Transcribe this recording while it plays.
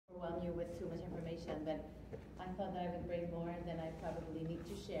you with too much information, but I thought that I would bring more than I probably need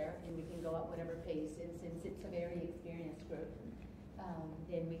to share, and we can go at whatever pace. And since it's a very experienced group,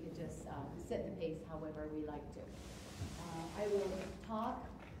 then we can just set the pace however we like to. I will talk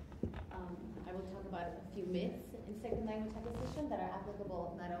about a few myths in second language acquisition that are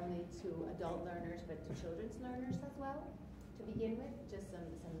applicable not only to adult learners but to children's learners as well. To begin with, just some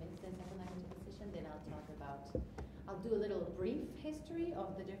myths in second language acquisition. Then I'll do a little brief history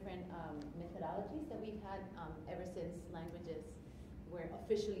of the different methodologies that we've had ever since languages were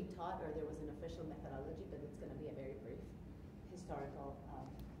officially taught, or there was an official methodology, but it's going to be a very brief historical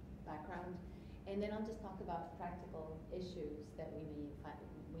background. And then I'll just talk about practical issues that we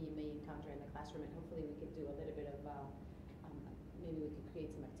may encounter in the classroom, and hopefully we could do a little bit of, maybe we could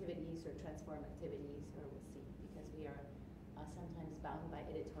create some activities or transform activities, or we'll see, because we are sometimes bound by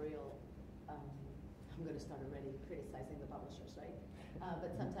editorial, I'm going to start already criticizing the publishers, right?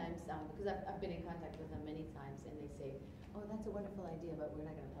 But sometimes, because I've been in contact with them many times, and they say, oh, that's a wonderful idea, but we're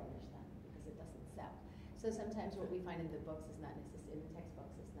not going to publish that because it doesn't sell. So sometimes what we find in the books is not necessarily, in the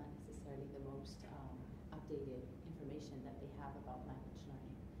textbooks, is not necessarily the most updated information that they have about language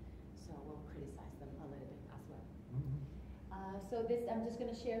learning. So we'll criticize them a little bit as well. So I'm just going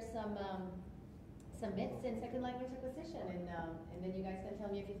to share some myths in second language acquisition, and then you guys can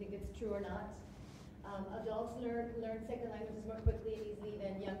tell me if you think it's true or not. Adults learn second languages more quickly and easily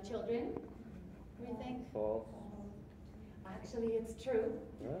than young children. What do you think? False. Actually, it's true.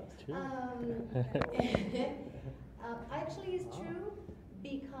 Yeah, it's true. Actually, it's true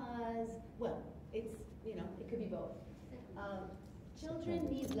because, well, it could be both. Children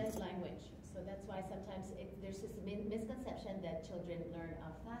need less language, so that's why sometimes there's this misconception that children learn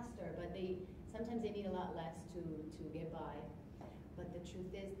faster, but sometimes they need a lot less to get by. But the truth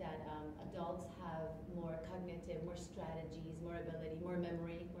is that adults have more cognitive, more strategies, more ability, more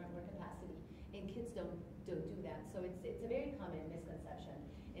memory, more capacity, and kids don't do that. So it's a very common misconception,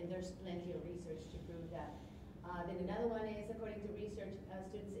 and there's plenty of research to prove that. Then another one is, according to research,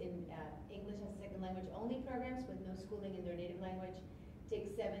 students in English as a second language only programs with no schooling in their native language take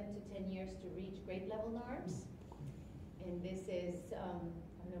 7 to 10 years to reach grade level norms. And this is,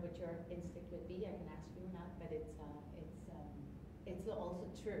 I don't know what your instinct would be, I can ask you or not, but it's also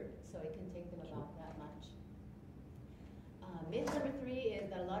true, so it can take them about that much. Myth number 3 is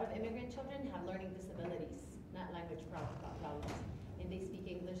that a lot of immigrant children have learning disabilities, not language problems, and they speak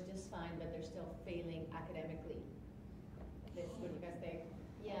English just fine, but they're still failing academically. What do you guys think?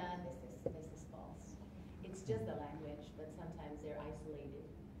 Yeah, this is false. It's just the language, but sometimes they're isolated,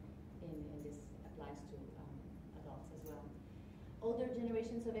 and this applies to adults as well. Older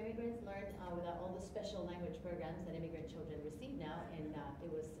generations of immigrants learned without all the special language programs that immigrant children receive now, and it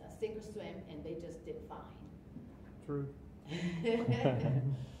was sink or swim, and they just did fine. True.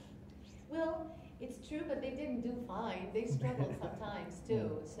 Well, it's true, but they didn't do fine. They struggled sometimes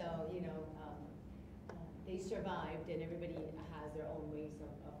too. So they survived, and everybody has their own ways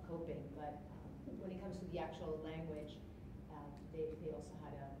of coping. But when it comes to the actual language, they also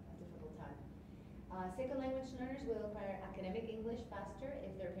had a difficult time. Second language learners will acquire academic English faster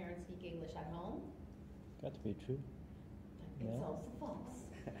if their parents speak English at home. Got to be true. It's also false.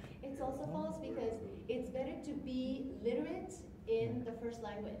 It's also false because it's better to be literate in the first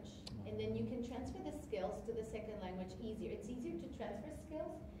language, and then you can transfer the skills to the second language easier. It's easier to transfer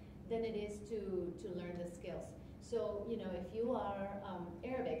skills than it is to learn the skills. So, if you are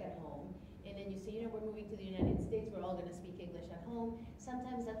Arabic at home, and then you say, we're moving to the United States, we're all going to speak English at home,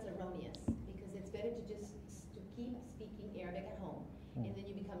 sometimes that's erroneous, because it's better to just keep speaking Arabic at home. And then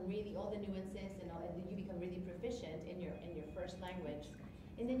you become really, all the nuances and then you become really proficient in your first language.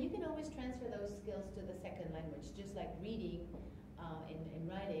 And then you can always transfer those skills to the second language, just like reading and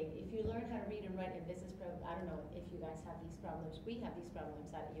writing. If you learn how to read and write, and this is probably, I don't know if you guys have these problems. We have these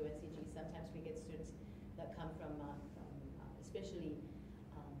problems at UNCG. Sometimes we get students that come from especially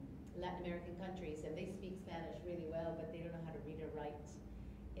Latin American countries, and they speak Spanish really well, but they don't know how to read or write.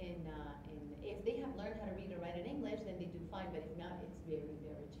 And if they have learned how to read or write in English, then they do fine, but if not, it's very,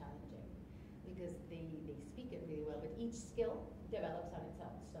 very challenging because they speak it really well, but each skill develops on its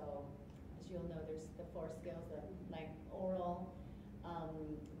own. So as you'll know, there's the 4 skills that like oral,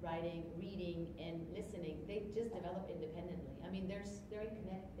 writing, reading, and listening. They just develop independently. I mean, they're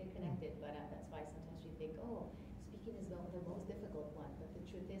connected, but that's why sometimes we think, oh, speaking is the most difficult one, but the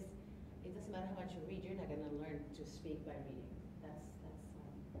truth is, it doesn't matter how much you read, you're not going to learn to speak by reading. That's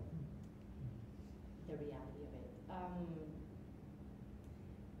the reality of it.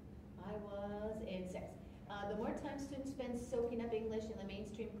 I was in 6. The more time students spend soaking up English in the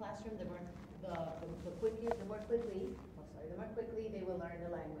mainstream classroom, the more quickly they will learn the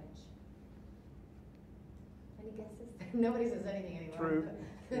language. guesses? Nobody says anything anymore. True.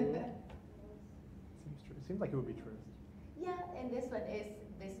 Seems true. It seems like it would be true. Yeah, and this one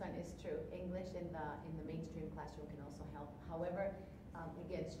is true. English in the mainstream classroom can also help. However,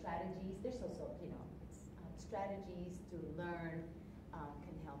 again, strategies. There's also it's, strategies to learn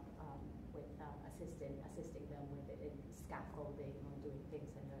can help with assisting them with it in scaffolding or doing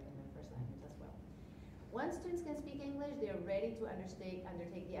things in their first language as well. Once students can speak English, they are ready to undertake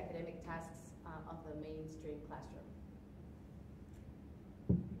the academic tasks of the mainstream classroom.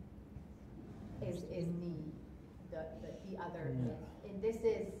 Is the other myth, and this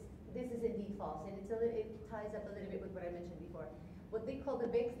is indeed false, and it ties up a little bit with what I mentioned before. What they call the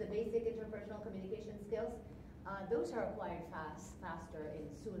BICS, the basic interpersonal communication skills, those are acquired faster and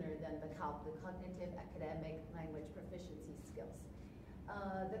sooner than the CALP, the cognitive academic language proficiency skills.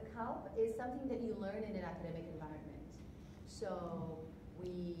 The CALP is something that you learn in an academic environment. So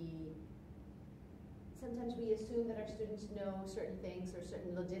sometimes we assume that our students know certain things or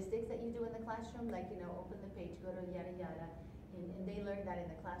certain logistics that you do in the classroom, like, open the page, go to yada yada, and they learn that in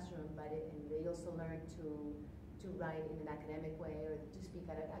the classroom, and they also learn to write in an academic way or to speak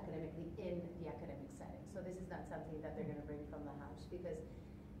academically in the academic setting. So this is not something that they're going to bring from the house, because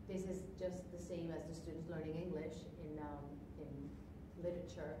this is just the same as the students learning English in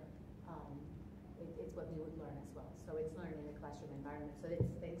literature. It's what they would learn as well. So it's learned in a classroom environment. So it's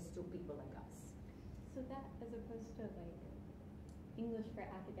thanks to people like us. So that, as opposed to like English for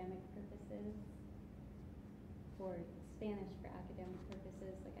academic purposes or Spanish for academic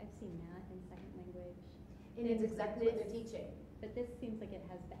purposes, like I've seen that in second language. And it's exactly what they're teaching. But this seems like it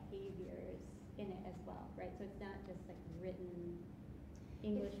has behaviors in it as well, right? So it's not just like written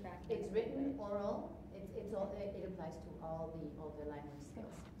English for academic. It's written, oral. It applies to all the language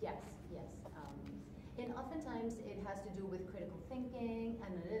skills. Yes. And oftentimes it has to do with critical thinking,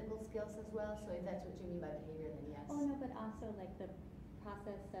 analytical skills as well. So if that's what you mean by behavior, then yes. Oh no, but also like the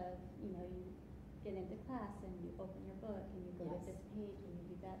process of, you get into class and you open your book and you go to this page and you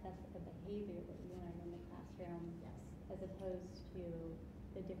do that. That's like a behavior that you learn in the classroom. Yes. As opposed to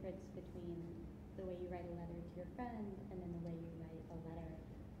the difference between the way you write a letter to your friend and then the way you write a letter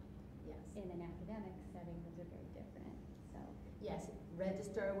in an academic setting. Those are very different. So yes,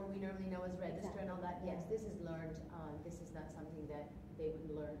 register, what we normally know as register and all that. Yes, this is learned. This is not something that they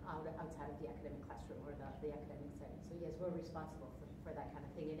would learn outside of the academic classroom or the academic setting. So yes, we're responsible for that kind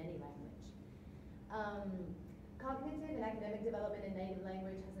of thing in any language. Cognitive and academic development in native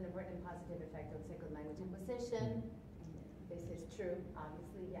language has an important and positive effect on second language acquisition. This is true,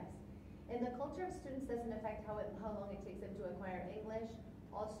 obviously, yes. And the culture of students doesn't affect how long it takes them to acquire English.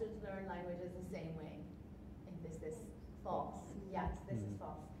 All students learn languages the same way. And this is false. Yes, this is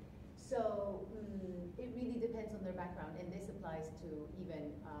false. So it really depends on their background, and this applies to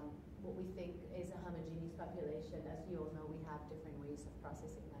even what we think is a homogeneous population. As you all know, we have different ways of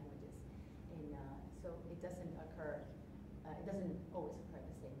processing languages. And so it doesn't occur, it doesn't always occur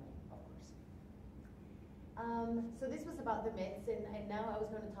the same way, of course. So this was about the myths, and now I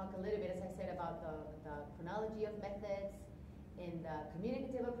was going to talk a little bit, as I said, about the chronology of methods and the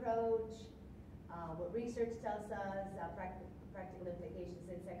communicative approach, what research tells us, practical implications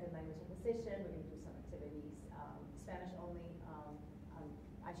in second language acquisition. We're going to do some activities, Spanish only.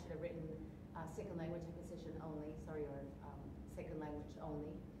 I should have written second language acquisition only, sorry, or second language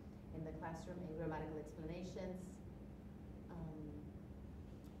only in the classroom, and grammatical explanations.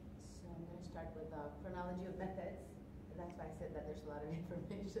 So I'm going to start with the chronology of methods. That's why I said that there's a lot of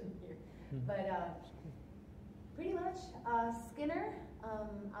information here. But pretty much Skinner,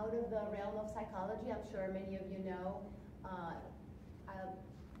 out of the realm of psychology, I'm sure many of you know,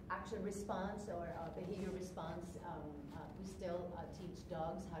 action response or behavior response. We still teach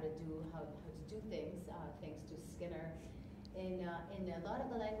dogs how to do things, thanks to Skinner. In a lot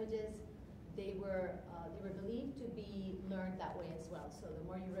of the languages, they were believed to be learned that way as well. So the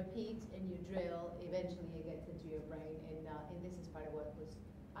more you repeat and you drill, eventually it gets into your brain. And this is part of what was,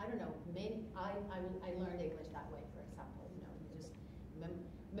 I don't know, I learned English that way, for example. You just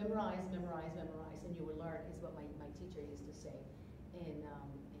memorize, and you will learn, is what my teacher used to say. And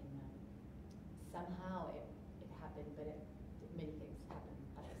somehow it happened, but many things happen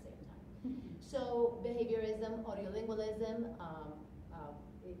at the same time. So behaviorism, audiolingualism,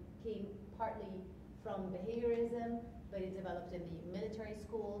 it came partly from behaviorism, but it developed in the military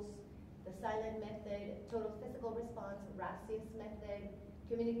schools. The silent method, total physical response, Rassius method,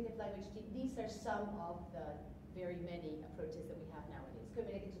 communicative language. These are some of the very many approaches that we have nowadays.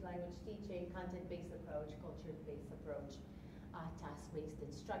 Communicative language teaching, content-based approach, culture-based approach, task-based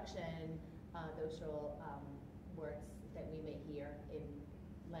instruction. Those are all words that we may hear in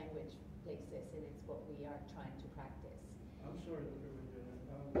language places, and it's what we are trying to practice. I'm sorry to interrupt you.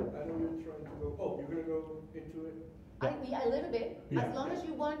 I know you're trying to go. Oh, you're gonna go into it. A little bit, Yeah. as long as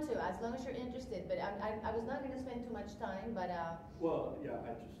you want to, as long as you're interested. But I was not going to spend too much time. But Well,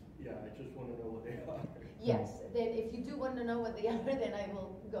 I just want to know what they are. yes, then if you do want to know what they are, then I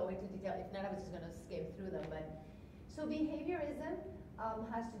will go into detail. If not, I was just going to skim through them. But so behaviorism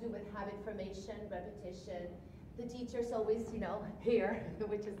has to do with habit formation, repetition. The teacher's always, here,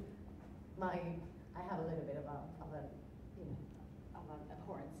 which is I have a little bit of an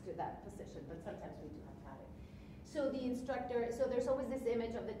abhorrence to that position, but sometimes we do have to have it. So the instructor, so there's always this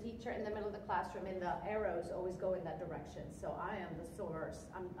image of the teacher in the middle of the classroom, and the arrows always go in that direction. So I am the source,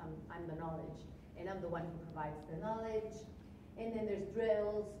 I'm the knowledge, and I'm the one who provides the knowledge. And then there's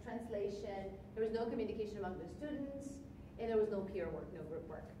drills, translation. There was no communication among the students, and there was no peer work, no group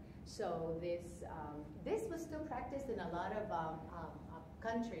work. So this was still practiced in a lot of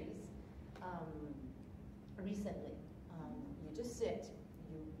countries recently. You just sit.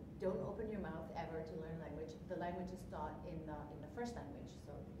 You don't open your mouth ever to learn language. The language is taught in the first language,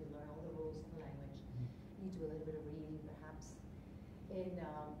 so you learn all the rules of the language. You do a little bit of reading, perhaps. And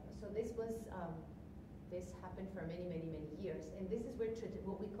so this happened for many, many, many years. And this is where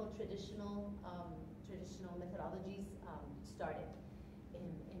what we call traditional methodologies started.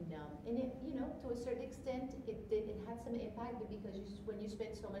 And it, to a certain extent, it had some impact, because when you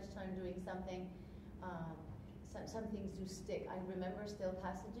spend so much time doing something, some things do stick. I remember still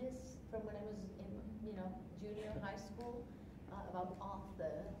passages from when I was in, junior high school about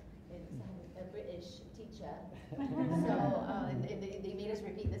a British teacher. So they made us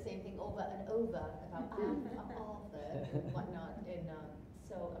repeat the same thing over and over about Arthur and whatnot. And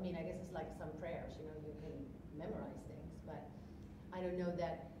so, I guess it's like some prayers, you can memorize things, but I don't know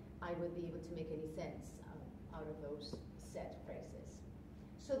that I would be able to make any sense out of those set phrases.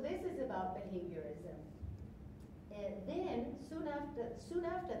 So this is about behaviorism. And then soon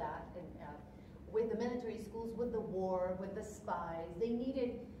after that, and with the military schools, with the war, with the spies, they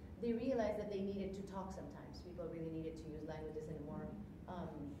realized that they needed to talk sometimes. People really needed to use languages in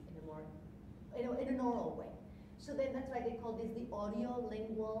an oral way. So then that's why they call this the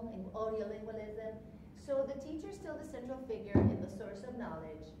audiolingualism. So the teacher's still the central figure in the source of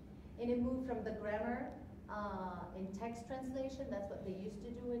knowledge, and it moved from the grammar in text translation, that's what they used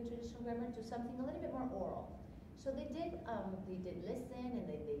to do in traditional grammar, to something a little bit more oral. So they did listen, and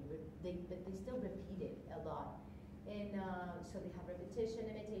but they still repeated a lot. And so they have repetition,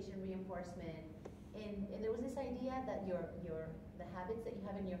 imitation, reinforcement, and there was this idea that the habits that you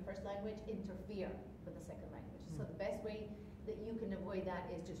have in your first language interfere with the second language. So the best way that you can avoid that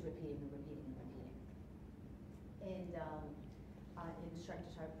is just repeating and repeating and repeating. And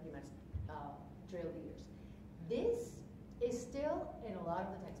instructors are pretty much drill leaders. This is still in a lot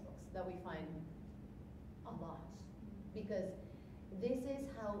of the textbooks that we find a lot, because this is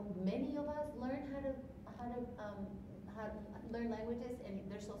how many of us learn how to learn languages. And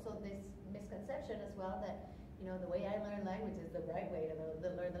there's also this misconception as well that the way I learn language is the right way to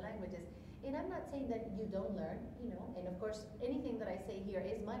learn the languages. And I'm not saying that you don't learn, and of course anything that I say here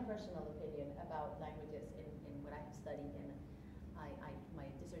is my personal opinion about languages and what I have studied. And my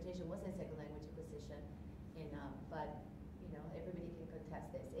dissertation was in second language acquisition, and but everybody can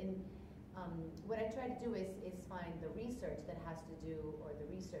contest this. And what I try to do is find the research that has to do, or the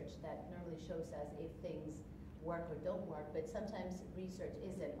research that normally shows us if things work or don't work, but sometimes research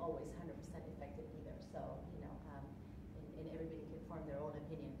isn't always 100% effective either. So, and everybody can form their own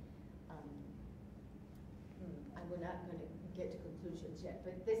opinion. We're not going to get to conclusions yet,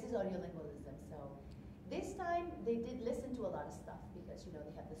 but this is audiolingualism. So this time they did listen to a lot of stuff, because they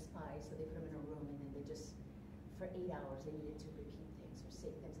have the spies, so they put them in a room, and then they just, for 8 hours, they needed to repeat things or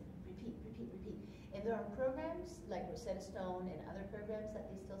say things, and repeat. And there are programs like Rosetta Stone and other programs that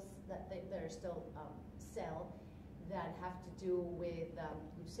they're still sell, that have to do with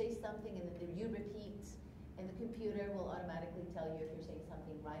you say something and then you repeat, and the computer will automatically tell you if you're saying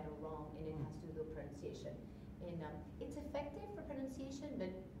something right or wrong, and it has to do with pronunciation. And it's effective for pronunciation,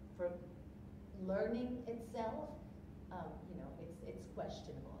 but for learning itself, it's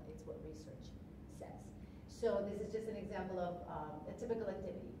questionable. It's what research says. So this is just an example of a typical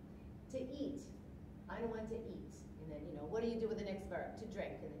activity. To eat, I don't want to eat. And then, what do you do with the next verb? To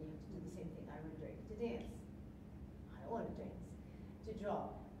drink, and then you have to do the same thing. I don't want to drink. To dance, I don't want to dance. To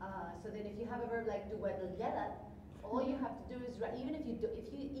draw. So then if you have a verb like duwadayala, all you have to do is write. Even if you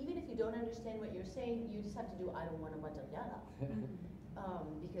don't understand what you're saying, you just have to do I don't want to wadayala.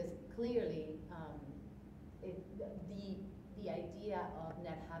 Because clearly the idea of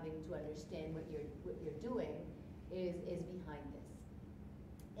not having to understand what you're doing is behind this.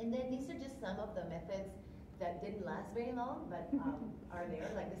 And then these are just some of the methods that didn't last very long, but are there,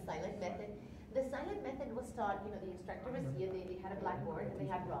 like the silent method. The silent method was taught, the instructor was here, they had a blackboard, and they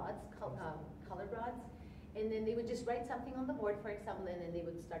had rods, colored rods, and then they would just write something on the board, for example, and then they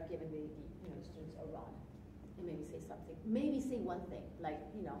would start giving the students a rod, and maybe say something, maybe say one thing, like,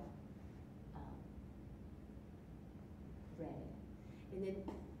 red. And then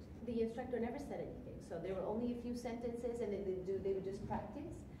the instructor never said anything, so there were only a few sentences, and they would just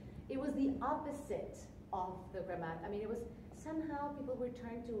practice. It was the opposite of the grammar. I mean, it was somehow people were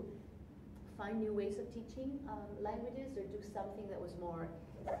trying to find new ways of teaching languages, or do something that was more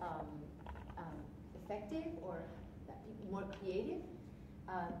effective, or more creative,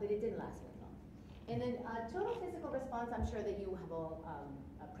 but it didn't last very long. And then total physical response, I'm sure that you have all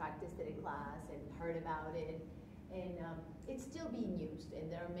practiced it in class and heard about it, and it's still being used,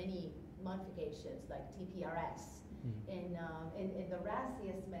 and there are many modifications like TPRS. And the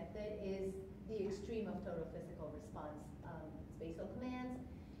RASIUS method is the extreme of total physical response. Spatial commands.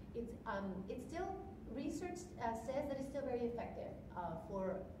 It's still, research says that it's still very effective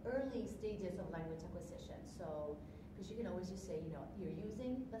for early stages of language acquisition. So, because you can always just say, you're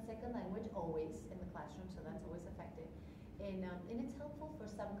using the second language always in the classroom, so that's always effective. And it's helpful for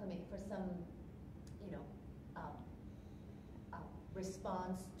some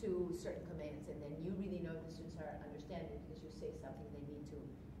response to certain commands, and then you really know the students are understanding because you say something they need to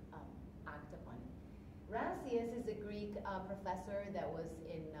act upon it. Rasius is a Greek professor that was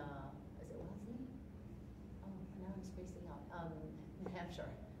in, is it Wellesley? Oh, now I'm spacing out. New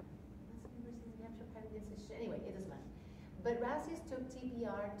Hampshire. What's the University of New Hampshire private institution? Anyway, it doesn't matter. But Rasius took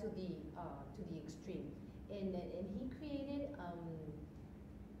TPR to the extreme, and he created.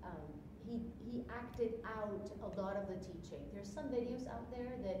 He acted out a lot of the teaching. There's some videos out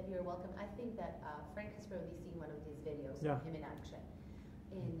there that you're welcome. I think that Frank has probably seen one of these videos of him in action.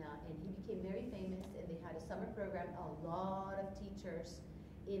 And he became very famous, and they had a summer program. A lot of teachers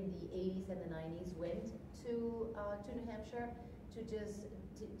in the 80s and the 90s went to New Hampshire to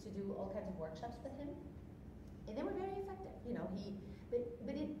do all kinds of workshops with him. And they were very effective.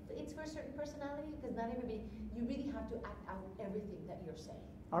 But it's for a certain personality, because not everybody, you really have to act out everything that you're saying.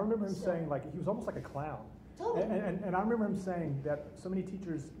 I remember him saying, like, he was almost like a clown. Totally. And I remember him saying that so many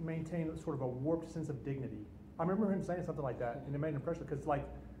teachers maintain sort of a warped sense of dignity. I remember him saying something like that, and it made an impression, because like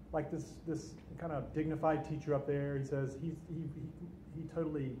this kind of dignified teacher up there, he says he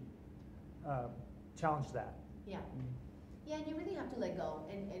totally challenged that. Yeah. Yeah, and you really have to let go,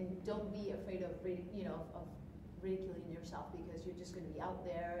 and don't be afraid of ridiculing yourself, because you're just going to be out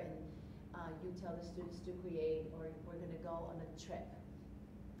there, and you tell the students to create, or we're going to go on a trip.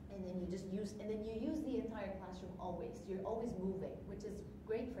 And then you use the entire classroom always. You're always moving, which is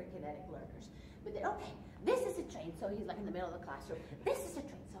great for kinetic learners. But then, okay, this is a train, so he's like in the middle of the classroom. This is a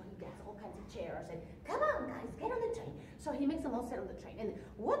train, so he gets all kinds of chairs, and come on, guys, get on the train. So he makes them all sit on the train. And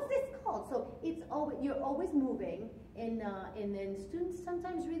what's this called? So it's always, you're always moving, and then students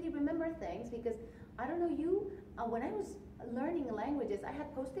sometimes really remember things, because I don't know you, when I was learning languages, I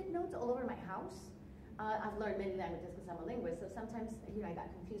had Post-it notes all over my house. I've learned many languages because I'm a linguist, so sometimes I got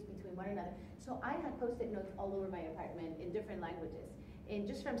confused between one another. So I had Post-it notes all over my apartment in different languages. And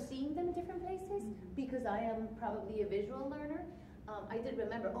just from seeing them in different places, because I am probably a visual learner, I did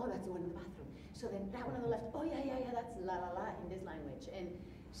remember, oh, that's the one in the bathroom. So then that one on the left, oh yeah, that's la la la in this language. And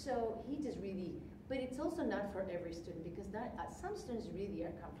so he just really, but it's also not for every student, because some students really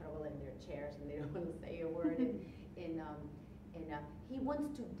are comfortable in their chairs and they don't want to say a word. And he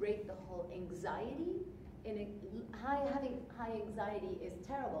wants to break the whole anxiety, and having high anxiety is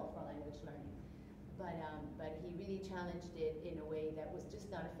terrible for language learning. But he really challenged it in a way that was just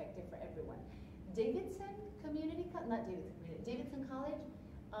not effective for everyone. Davidson College,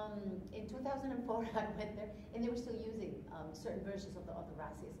 in 2004 I went there, and they were still using certain versions of the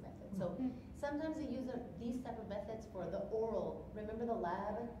Rasius method. So sometimes they use these type of methods for the oral. Remember the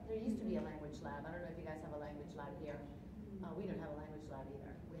lab? There used to be a language lab. I don't know if you guys have a language lab here. We don't have a language lab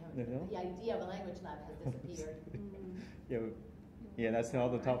either. The idea of a language lab has disappeared. Yeah, that's the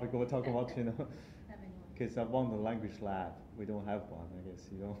other topic we'll talk about, because I want the language lab. We don't have one, I guess,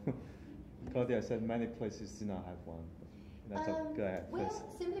 Claudia said many places do not have one. Go ahead. Well,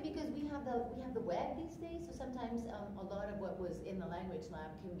 simply because we have the web these days, so sometimes a lot of what was in the language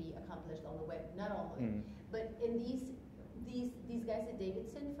lab can be accomplished on the web. Not all of it, but in these guys at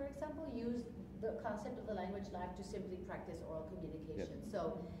Davidson, for example, used the concept of the language lab to simply practice oral communication.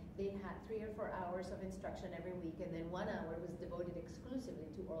 So they had 3 or 4 hours of instruction every week, and then 1 hour was devoted exclusively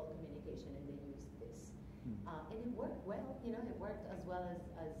to oral communication, and they used this. And it worked well, it worked as well as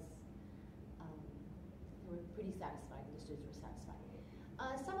they were pretty satisfied, the students were satisfied.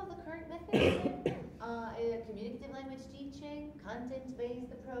 Some of the current methods, communicative language teaching,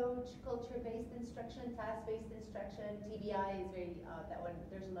 content-based approach, culture-based instruction, task-based instruction. TBI is very, that one,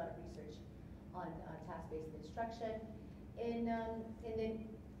 there's a lot of research on task-based instruction. And then,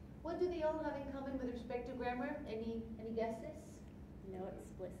 what do they all have in common with respect to grammar? Any guesses? No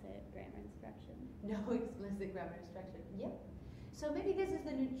explicit grammar instruction. No explicit grammar instruction. Yep. So maybe this is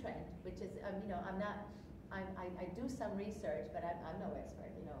the new trend, which is, you know, I do some research, but I'm no expert.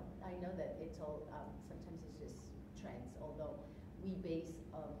 You know, I know that it's all sometimes it's just trends. Although we base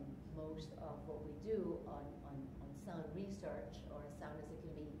most of what we do on sound research or sound as it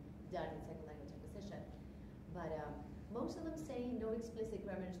can be done in second language acquisition. But most of them say no explicit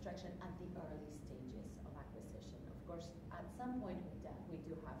grammar instruction at the early stages of acquisition. Of course, at some point we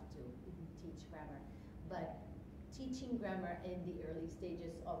do have to teach grammar, but teaching grammar in the early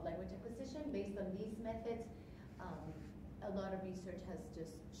stages of language acquisition based on these methods, a lot of research has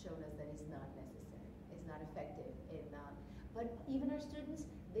just shown us that it's not necessary. It's not effective. But even our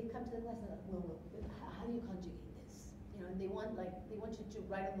students, they come to the class and they're like, well, how do you conjugate this? You know, and they want you to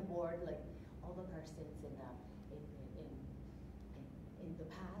write on the board like all the persons in the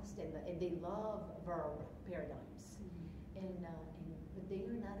past, and they love verb paradigms, but they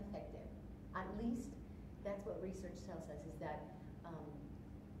are not effective. At least that's what research tells us, is that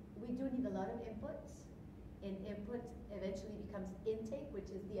we do need a lot of inputs, and input eventually becomes intake, which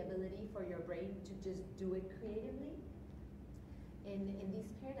is the ability for your brain to just do it creatively. And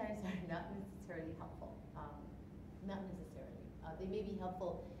these paradigms are not necessarily helpful. Not necessarily. They may be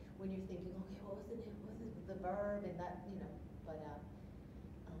helpful when you're thinking, okay, what was the verb and that, you know, but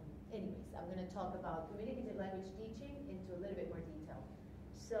anyways, I'm going to talk about communicative language teaching into a little bit more detail.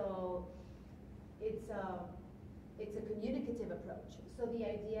 So it's a communicative approach. So the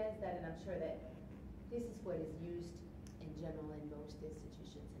idea is that, and I'm sure that this is what is used in general in most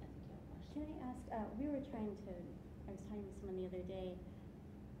institutions, and I think you have a question. Can I ask, I was talking to someone the other day,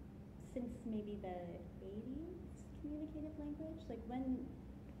 since maybe the 80s, communicative language, like when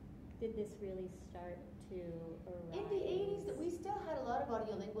did this really start to arise? In the 80s, we still had a lot of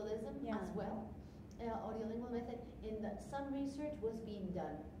audiolingualism as well. Audiolingual method. Some research was being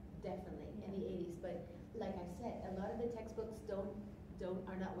done, definitely, in the 80s. But like I said, a lot of the textbooks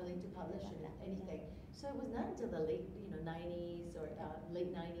are not willing to publish anything. So it was not until the late 90s or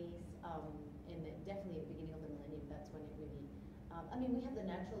late 90s, and definitely at the beginning of the millennium, that's when it really. I mean, we have the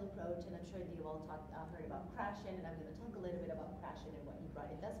natural approach, and I'm sure that you've all heard about Krashen, and I'm going to talk a little bit about Krashen and what he brought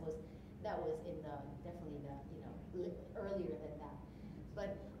in. That was definitely earlier than that.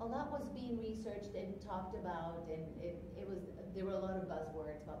 But a lot was being researched and talked about, and there were a lot of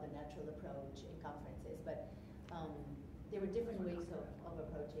buzzwords about the natural approach in conferences. But there were different ways of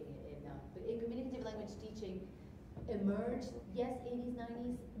approaching it. But in communicative language teaching emerged, yes, 80s,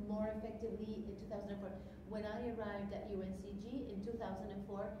 90s, more effectively in 2004. When I arrived at UNCG in 2004,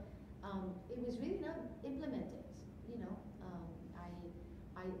 it was really not implemented. You know,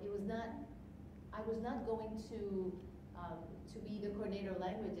 I was not going to be the coordinator of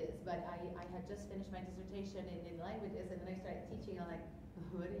languages, but I had just finished my dissertation in languages, and then I started teaching. I'm like,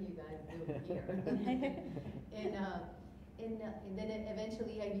 what are you guys doing here? and then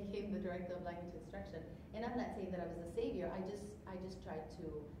eventually I became the director of language instruction. And I'm not saying that I was a savior. I just tried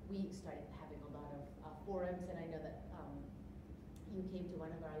to. We started having a lot of forums, and I know that you came to one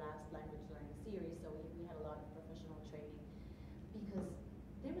of our last language learning series, so we had a lot of professional training, because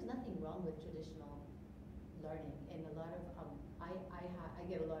there was nothing wrong with traditional learning, and a lot of I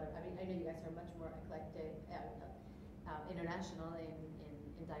get a lot of. I mean, I know you guys are much more eclectic, international, and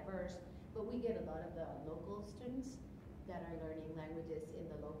diverse, but we get a lot of the local students that are learning languages in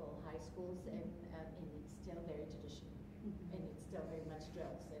the local high schools, and it's still very traditional, and it's still very much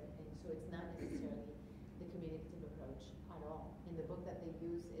drills, and so it's not necessarily the communicative approach at all. And the book that they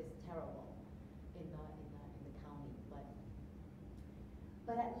use is terrible in the county,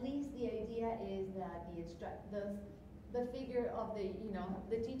 but at least the idea is that the figure of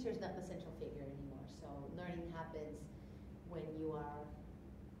the teacher is not the central figure anymore. So learning happens when you are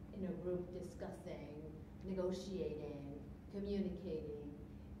in a group discussing, negotiating, communicating,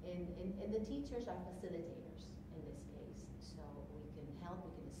 and the teachers are facilitators in this case. So we can help,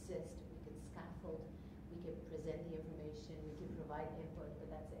 we can assist, we can scaffold, we can present the information, we can provide input, but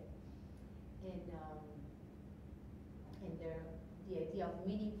that's it. And the idea of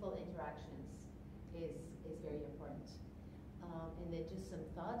meaningful interactions is very important. And then just some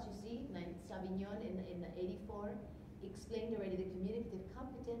thoughts, you see, Savignon in 84 explained already the communicative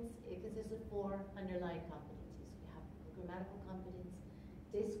competence. It consists of 4 underlying competencies. We have grammatical competence,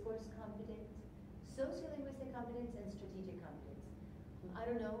 discourse competence, sociolinguistic competence, and strategic competence. I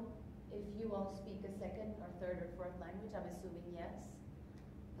don't know if you all speak a second or third or fourth language. I'm assuming yes.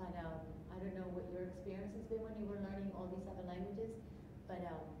 But I don't know what your experience has been when you were learning all these other languages. But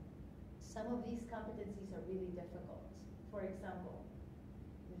some of these competencies are really difficult. For example,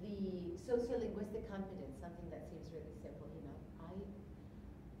 the sociolinguistic competence, something that seems really simple, you know.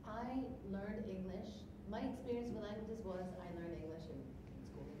 I learned English. My experience with languages was I learned English in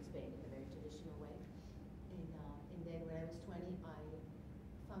school in Spain in a very traditional way. And then when I was 20, I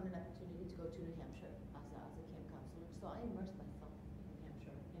found an opportunity to go to New Hampshire as a camp counselor. So I immersed myself in New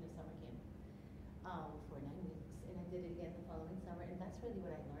Hampshire in a summer camp for 9 weeks. And I did it again the following summer. And that's really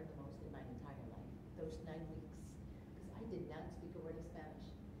what I learned the most in my entire life, those 9 weeks. Because I did not speak a word of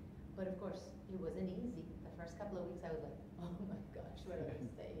Spanish. But of course, it wasn't easy. The first couple of weeks I was like, oh my gosh, what am I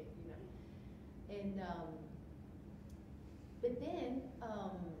saying, you know? And, but then,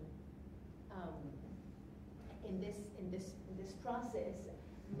 in this process,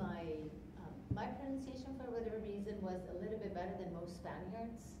 my pronunciation for whatever reason was a little bit better than most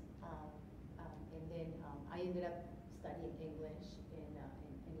Spaniards. And then I ended up studying English and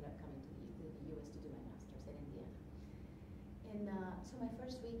ended up coming to the U.S. to do my master's in Indiana. And so my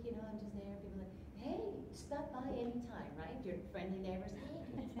first week, you know, I'm just there, people are like, hey, stop by anytime, right? Your friendly neighbors, hey,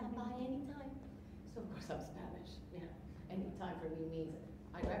 can I stop by anytime? So of course I'm Spanish, you know. Anytime for me means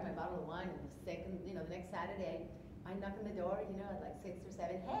I grab my bottle of wine and the next Saturday, I knock on the door, you know, at like 6 or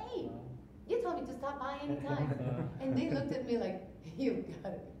 7, hey, you told me to stop by anytime. And they looked at me like, you've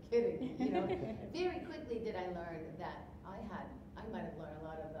got to be kidding, you know. Very quickly did I learn that I might have learned a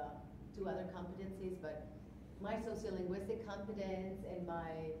lot of the 2 other competencies, but my sociolinguistic competence and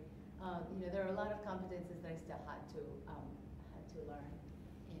my, there are a lot of competences that I still had to learn,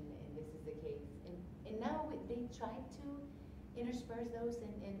 and this is the case. And now they try to intersperse those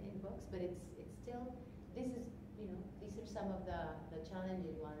in books, but it's still, these are some of the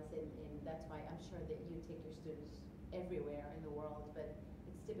challenging ones, and that's why I'm sure that you take your students everywhere in the world, but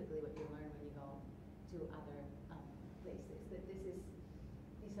it's typically what you learn when you go to other places. But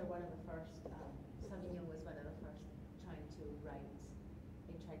these are one of the first, Sauvignon was one of the first trying to write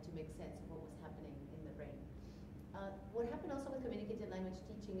and try to make sense of what was happening in the brain. What happened also with communicative language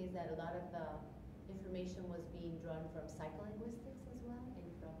teaching is that a lot of the information was being drawn from psycholinguistics as well, and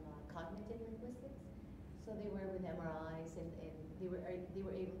from cognitive linguistics. So they were with MRIs, and they were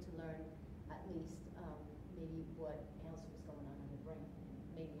able to learn at least maybe what else was going on in the brain,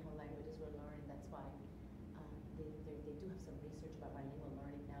 and maybe how languages were learned. That's why they do have some research about bilingual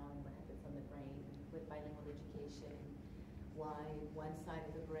learning now and what happens on the brain with bilingual education. Why one side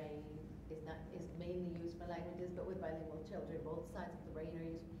of the brain is mainly used for languages, but with bilingual children, both sides of the brain are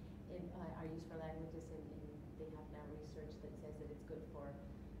used for languages, and they have now research that says that it's good for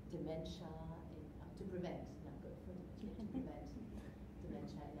dementia and to prevent, not good for dementia, to prevent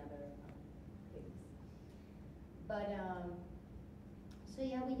dementia and other things. But so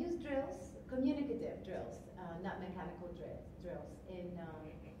yeah, we use drills, communicative drills, not mechanical drills, and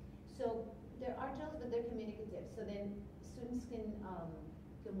so there are drills, but they're communicative. So then students can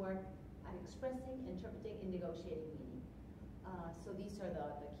work at expressing, interpreting, and negotiating meaning. So these are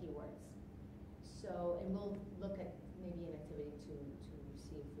the keywords. So, and we'll look at maybe an activity to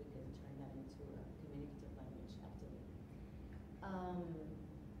see if we can turn that into a communicative language activity.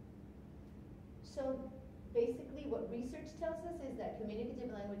 So basically what research tells us is that communicative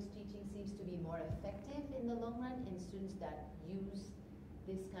language teaching seems to be more effective in the long run, and students that use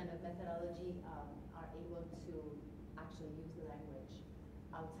this kind of methodology are able to actually use the language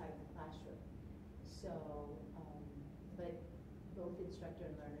outside the classroom. So, but both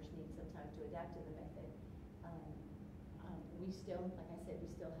instructor and learners need some time to adapt to the method. We still, like I said, we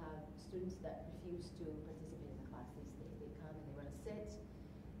still have students that refuse to participate in the class. They come and they want to sit,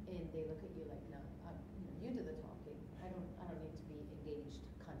 and they look at you like, no, you do the talking. I don't need to be engaged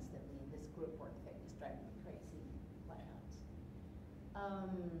constantly in this group work thing. It's driving me crazy. Why not?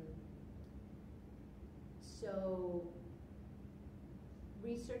 So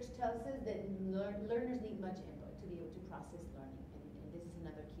research tells us that learners need much input to be able to process learning, and this is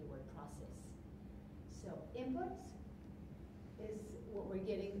another keyword, process. So input is what we're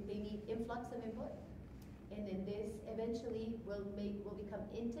getting. They need influx of input, and then this eventually will become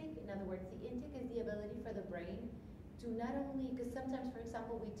intake. In other words, the intake is the ability for the brain to not only, because sometimes, for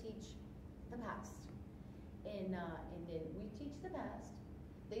example, we teach the past, and then we teach the past.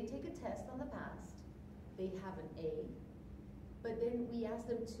 They take a test on the past. They have an A. But then we ask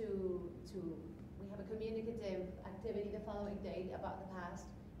them we have a communicative activity the following day about the past,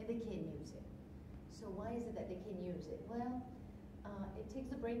 and they can't use it. So why is it that they can't use it? Well, it takes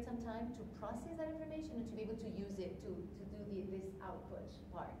the brain some time to process that information and to be able to use it to do this output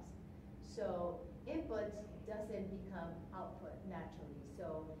part. So input doesn't become output naturally.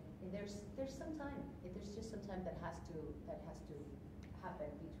 So there's some time. There's just some time that has to happen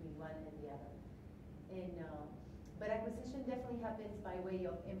between one and the other. And but acquisition definitely happens by way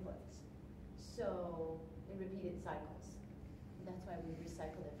of inputs. So in repeated cycles. That's why we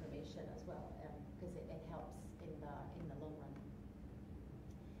recycle information as well, because it helps in the long run.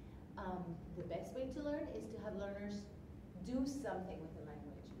 The best way to learn is to have learners do something with the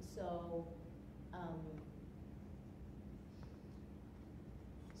language. So,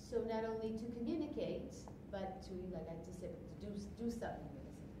 so not only to communicate, but to, like I just said, to do something with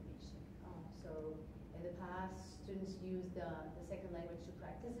this information. So in the past, students used the second language to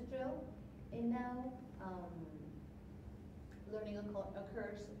practice a drill, and now learning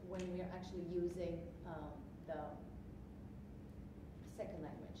occurs when we are actually using the second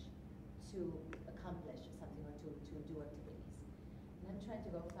language to accomplish something or to do activities. And I'm trying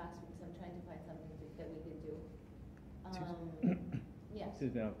to go fast because I'm trying to find something that we could do. Yes.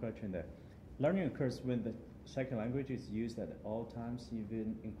 Excuse me, I have a question there. Learning occurs when the second language is used at all times,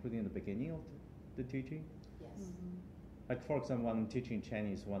 even including the beginning of the teaching? Yes. Mm-hmm. Like for example, when I'm teaching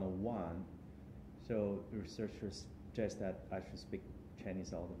Chinese 101, so researchers suggest that I should speak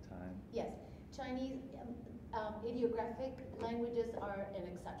Chinese all the time. Yes. Chinese ideographic languages are an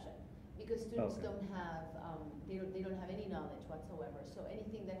exception because students Okay. don't have they don't have any knowledge whatsoever. So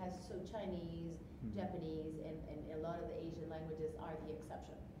anything that has Chinese, Japanese, and a lot of the Asian languages are the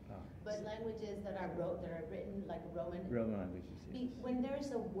exception. But languages that are written like Roman languages, yes. When there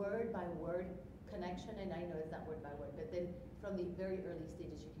is a word by word connection, and I know it's not word by word, but then from the very early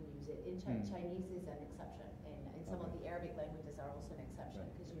stages you can use it. In Chinese is an exception, and some of the Arabic languages are also an exception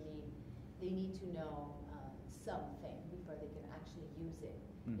because they need to know something before they can actually use it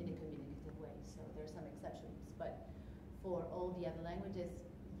in a communicative way. So there are some exceptions, but for all the other languages,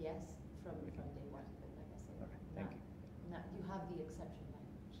 yes, from day one. But like I said, Thank you. You have the exception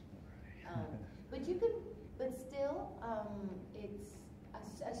language, but you can, but still, it's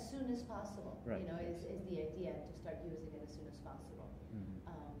as soon as possible. Right. You know, is the idea to start using it as soon as possible.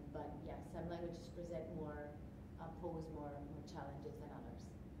 But yeah, some languages present pose more challenges than others.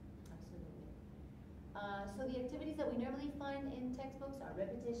 Absolutely. So the activities that we normally find in textbooks are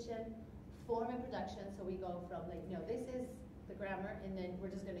repetition, form, and production. So we go from like, this is the grammar, and then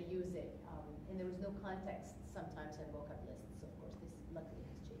we're just going to use it. And there was no context sometimes in vocab lists. Of course, this luckily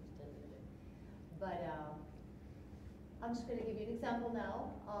has changed a little bit. But I'm just going to give you an example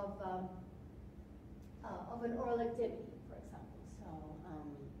now of an oral activity, for example. So,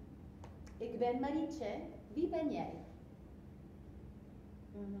 ik ben Marietje, wie ben jij?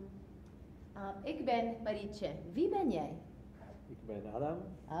 Ik ben Marietje, wie ben jij? Ik ben Adam.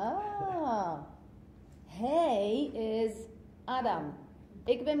 Ah, hij is Adam.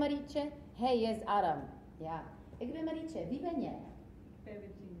 Ik ben Marietje, hij is Adam. Ja, ik ben Marietje, wie ben jij?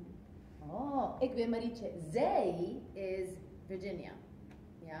 Virginia. Oh, ik ben Marietje, zij is Virginia.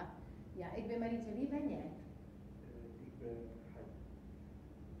 Ja, ja, ik ben Marietje, wie ben jij? Ik ben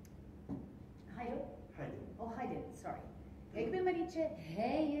Haydn? Haydn. Oh, Haydn, sorry. Ik ben Marietje,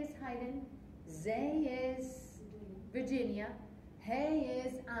 hij is Haydn, zij is Virginia, hij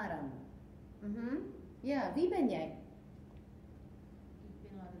is Adam. Ja, wie ben jij? Ik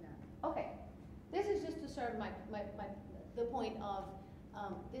ben Adnan. Okay, this is just to serve the point of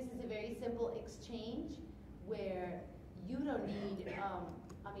this is a very simple exchange where you don't need.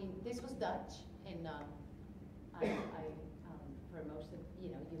 I mean, this was Dutch, and for most of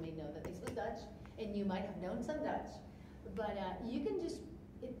you may know that this was Dutch, and you might have known some Dutch, but you can just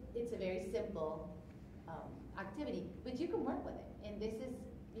it's a very simple activity, but you can work with it, and this is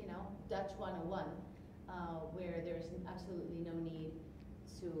Dutch 101, where there's absolutely no need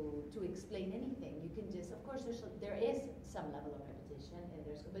to explain anything. You can just, of course, there is some level of repetition, and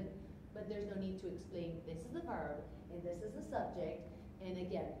but there's no need to explain. This is the verb, and this is the subject. And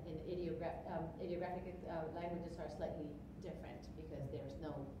again, in ideographic languages are slightly different because there's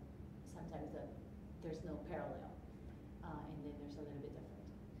no parallel, and then there's a little bit different.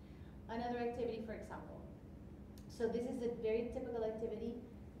 Another activity, for example. So this is a very typical activity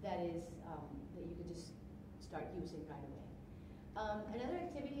that is that you could just start using right away. Another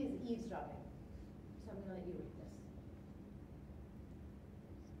activity is eavesdropping. So I'm going to let you read this.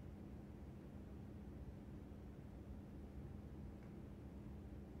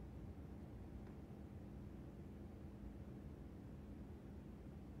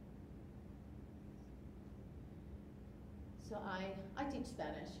 So I teach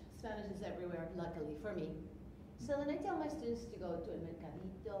Spanish. Spanish is everywhere, luckily for me. So then I tell my students to go to a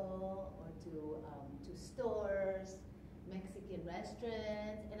mercadito or to stores, Mexican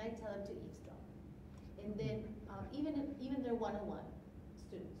restaurants, and I tell them to eavesdrop. And then even their one-on-one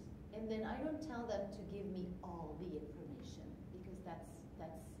students. And then I don't tell them to give me all the information because that's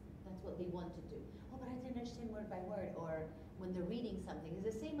what they want to do. Oh, but I didn't understand word by word. Or when they're reading something, it's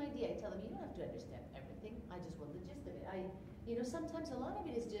the same idea. I tell them you don't have to understand everything. I just want the gist of it. Sometimes a lot of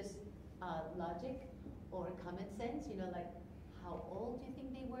it is just logic or common sense. Like how old do you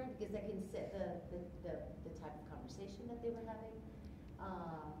think they were? Because that can set the type of conversation that they were having.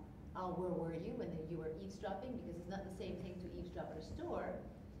 Where were you when you were eavesdropping? Because it's not the same thing to eavesdrop at a store,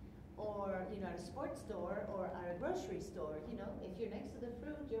 or at a sports store, or at a grocery store. If you're next to the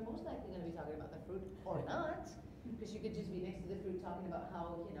fruit, you're most likely going to be talking about the fruit, or not, because you could just be next to the fruit talking about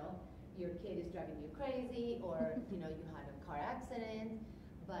how your kid is driving you crazy, or you had a car accident.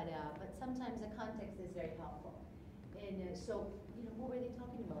 But sometimes the context is very helpful. And so what were they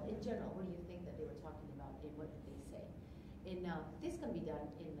talking about in general? What do you think that they were talking about, and what did they say? And this can be done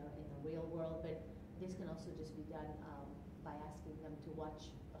in the real world, but this can also just be done by asking them to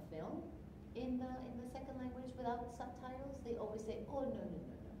watch a film in the second language without subtitles. They always say, "Oh no,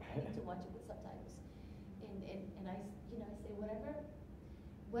 I need to watch it with subtitles." And I say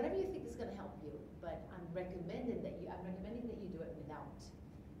whatever you think is going to help you, but I'm recommending that you do it without,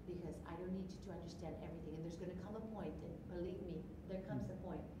 because I don't need you to understand everything. And there's going to come a point, and believe me, there comes a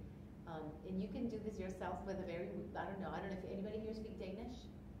point. And you can do this yourself with I don't know if anybody here speaks Danish.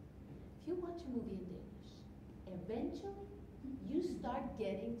 If you watch a movie in Danish, eventually you start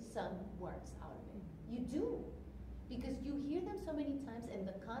getting some words out of it. You do. Because you hear them so many times and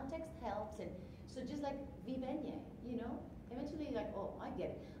the context helps. And so just like vivenye, eventually you're like, oh, I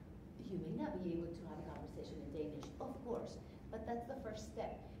get it. You may not be able to have a conversation in Danish, of course, but that's the first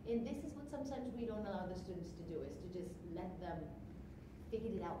step. And this is what sometimes we don't allow the students to do, is to just let them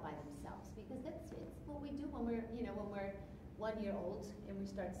figure it out by themselves, because it's what we do when we're 1 year old and we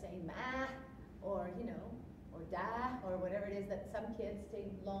start saying ma, or or da, or whatever it is that some kids take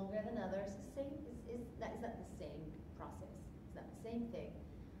longer than others. It's not the same process. It's not the same thing,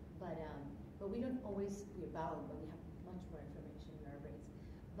 but we don't always, we're bound, but we have much more information in our brains.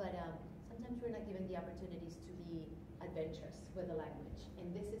 But sometimes we're not given the opportunities to be adventurous with the language,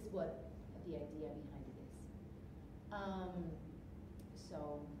 and this is what the idea behind it is.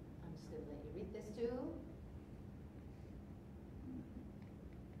 So I'm just going to let you read this too.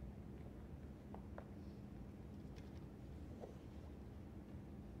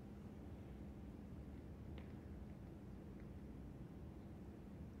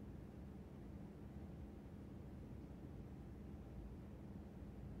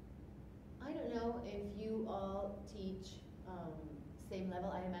 I don't know if you all teach same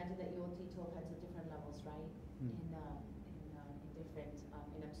level. I imagine that you all teach all kinds of different levels, right? In different,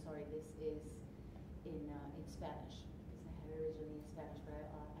 and I'm sorry, this is in Spanish, because I had it originally in Spanish, but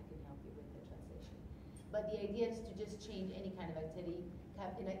I can help you with the translation. But the idea is to just change any kind of activity.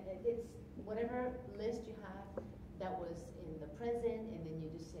 It's whatever list you have that was in the present, and then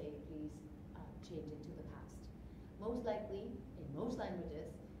you just say, please change it to the past. Most likely, in most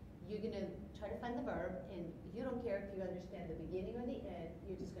languages, you're going to try to find the verb, and you don't care if you understand the beginning or the end,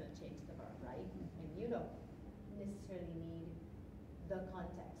 you're just going to change the verb, right? And you don't necessarily need the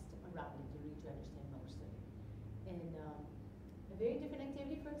context around it. You need to understand most of it. And a very different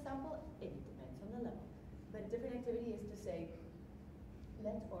activity, for example, it depends on the level, but a different activity is to say,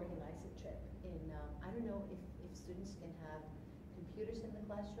 let's organize a trip. And I don't know if students can have computers in the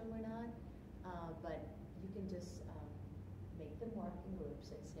classroom or not, but you can just make them work in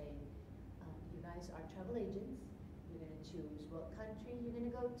groups and say, you guys are travel agents, you're going to choose what country you're going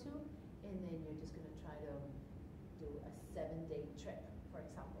to go to, and then you're just going to try to do a 7-day trip, for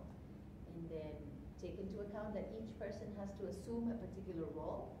example. And then take into account that each person has to assume a particular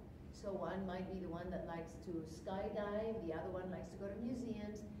role. So one might be the one that likes to skydive, the other one likes to go to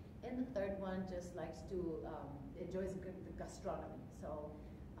museums, and the third one just likes to enjoys the gastronomy. So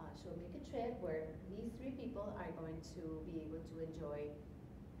she'll make a trip where these 3 people are going to be able to enjoy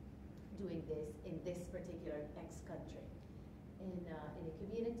doing this in this particular X country. And it could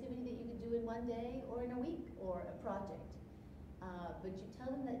be an activity that you could do in 1 day or in a week, or a project. But you tell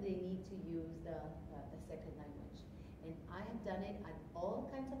them that they need to use the second language. And I have done it at all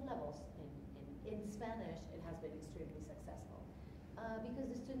kinds of levels, and in Spanish it has been extremely successful because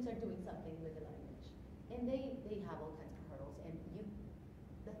the students are doing something with the language. And they have all kinds of hurdles, and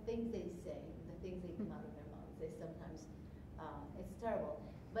the things they say, the things they come out of their mouths, they sometimes, it's terrible.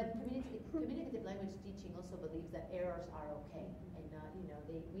 But communicative language teaching also believes that errors are okay, and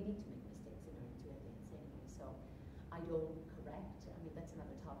we need to make mistakes in order to advance anyway. So don't correct. I mean, that's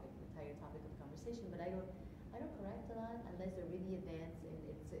another topic, entire topic of conversation. But I don't correct a lot unless they're really advanced and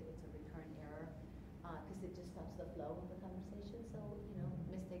it's a recurrent error, because it just stops the flow of the conversation. So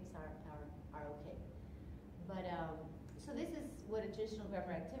mistakes are okay. But so this is what a traditional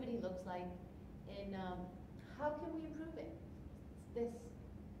grammar activity looks like, and how can we improve it? This.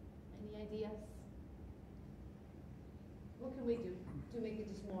 Any ideas? What can we do to make it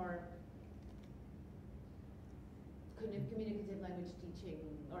just more communicative language teaching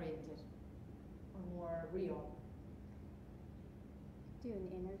oriented, or more real? Do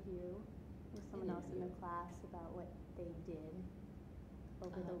an interview with someone else in the class about what they did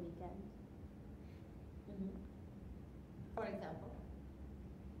over the weekend. Mm-hmm. For example.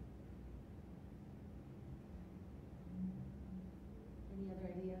 Any other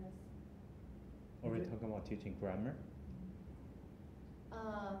ideas? Are we talking about teaching grammar?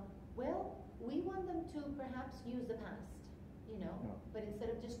 Well, we want them to perhaps use the past, but instead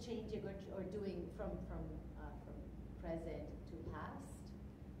of just changing or doing from present to past,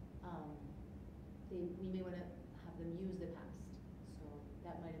 we may want to have them use the past. So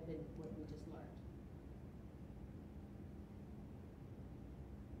that might have been what we just learned.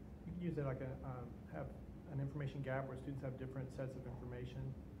 You can use it like have an information gap where students have different sets of information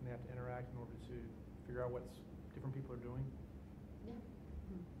and they have to interact in order to figure out what different people are doing. Yeah.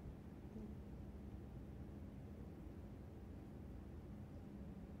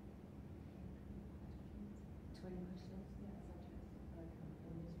 20 questions? Yeah, such as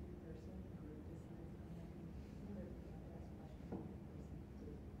a mystery person, a group decides on that. Another ask question to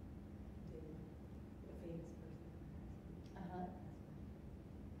a famous person.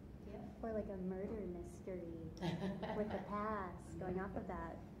 Yeah. Or like a murder mystery with the past, going off of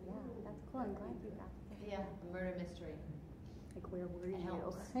that. Yeah, that's cool. I'm glad you got that. Yeah, a murder mystery. Like, where were It you?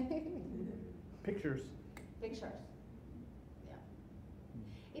 helps. Pictures. Pictures. Yeah.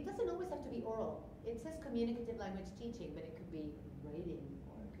 It doesn't always have to be oral. It says communicative language teaching, but it could be writing,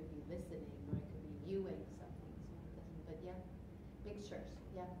 or it could be listening, or it could be viewing something. So it doesn't. But yeah, pictures.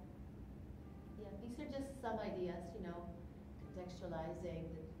 Yeah. Yeah. These are just some ideas. Contextualizing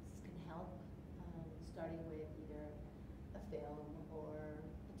that can help. Starting with either a film or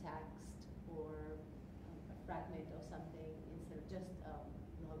a text or a fragment of something instead of just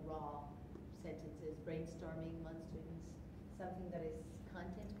raw sentences. Brainstorming among students, something that is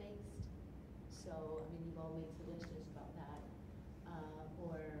content-based. So, you've all made suggestions about that.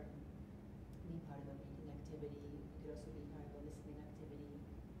 Or be part of a reading activity. It could also be part of a listening activity.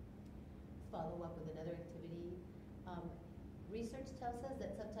 Follow up with another activity. Research tells us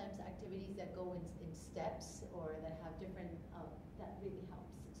that sometimes activities that go in steps or that have different, that really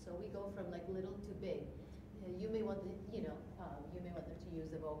helps. So we go from like little to big. You may want you may want them to use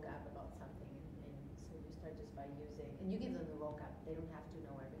the vocab about something, and so you start just by using, and you give them the vocab. They don't have to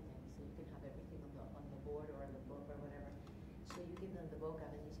know everything, so you can have everything on the board or in the book or whatever. So you give them the vocab,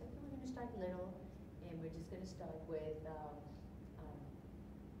 and you say, okay, we're going to start little, and we're just going to start with a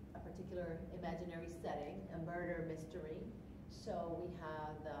particular imaginary setting, a murder mystery. So we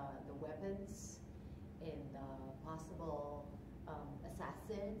have the weapons and the possible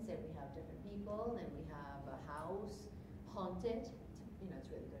assassins, and we have different people, and we have a house haunted. It's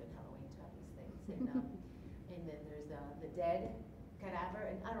really good at Halloween to have these things. And then there's the dead cadaver,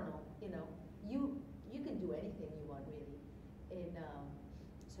 and I don't know. You can do anything you want really. And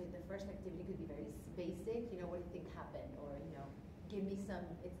so the first activity could be very basic. What do you think happened, or give me some.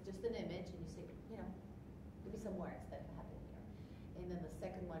 It's just an image, and you say, give me some words that happened here. And then the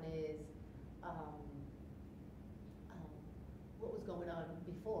second one is what was going on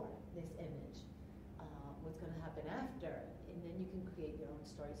before this image, what's going to happen after, and then you can create your own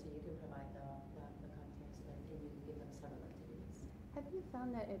story, so you can provide the context, and you can give them several activities. Have you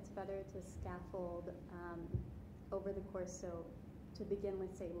found that it's better to scaffold over the course, so to begin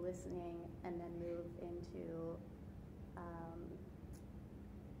with, say, listening, and then move into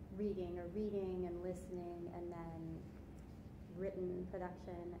reading and listening, and then written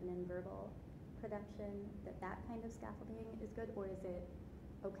production, and then verbal production, that kind of scaffolding is good, or is it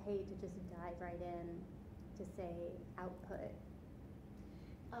okay to just dive right in to say output?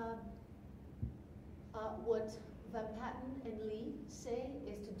 What Van Patten and Lee say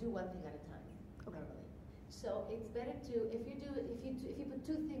is to do one thing at a time, normally. So it's better to, if you put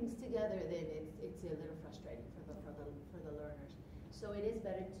two things together, then it's a little frustrating for the learners. So it is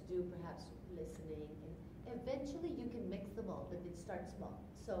better to do perhaps listening, and eventually you can mix them all, but it starts small.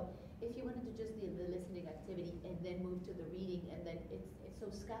 So if you wanted to just do the listening activity and then move to the reading, and then it's so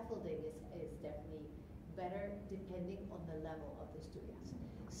scaffolding is definitely better depending on the level of the students.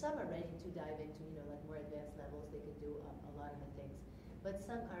 Some are ready to dive into, like more advanced levels. They could do a lot of the things, but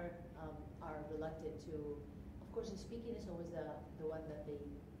some are reluctant to. Of course, the speaking is always the one that they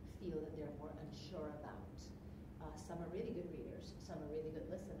feel that they're more unsure about. Some are really good readers. Some are really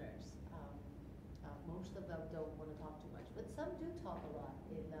good listeners. Most of them don't want to talk too much, but some do talk a lot.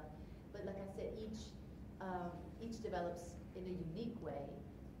 But like I said, each develops in a unique way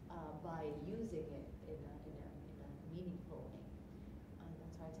by using it in a meaningful way.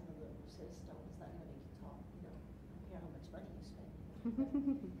 That's why I tell them, a set of stone is not going to make you talk. I don't care how much money you spend,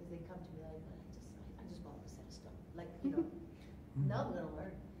 because they come to me like, I just bought a set of stone. Like, now I'm going to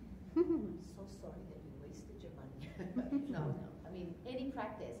learn. I'm so sorry that you wasted your money. No. I mean, any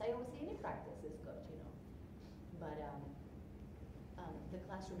practice. I always say any practice is good, But the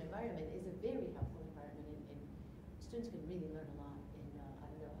classroom environment is a very helpful environment, and students can really learn a lot. And I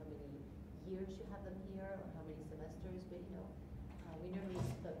don't know how many years you have them here or how many semesters, but we normally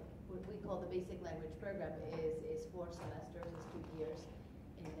what we call the basic language program is 4 semesters, it's 2 years,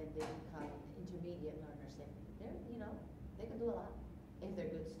 and then they become intermediate learners. And they can do a lot if they're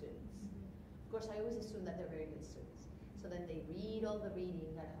good students. Of course, I always assume that they're very good students. So then they read all the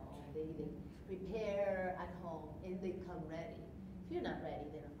reading at home, they prepare at home, and they come ready. If you're not ready,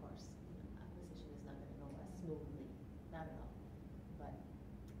 then of course, acquisition is not going to go as smoothly, not at all. But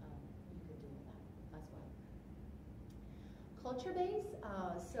you can do that as well. Culture base,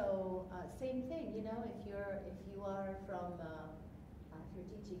 same thing. If you are from, if you're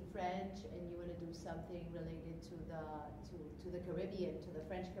teaching French and you want to do something related to the Caribbean, to the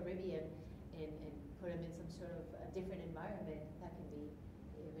French Caribbean, and put them in some sort of a different environment, that can be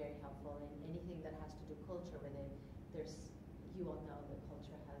very helpful. And anything that has to do culture with it, you all know that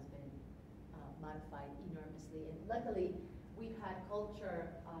culture has been modified enormously. And luckily, we've had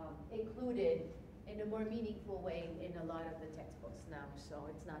culture included in a more meaningful way in a lot of the textbooks now. So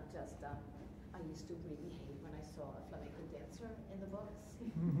it's not just, I used to really hate when I saw a flamenco dancer in the books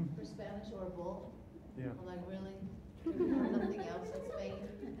for Spanish or a bull. Yeah. I'm like, really? Nothing else in Spain?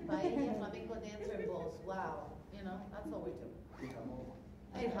 Paella, flamenco dancer, and bulls. Wow. That's all we do.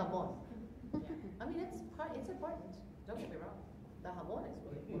 And jamón. Yeah. I mean, it's important. Don't get me wrong. The jamón is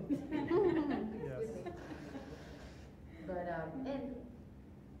really important. Yes. But and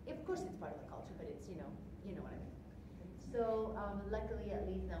of course it's part of the culture, but it's you know what I mean. So luckily, at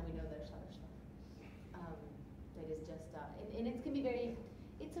least now we know there's other stuff that is just and it can be very.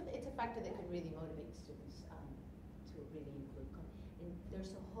 It's a factor that can really motivate students to really include. And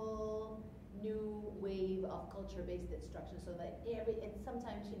there's a whole new wave of culture-based instruction, so that and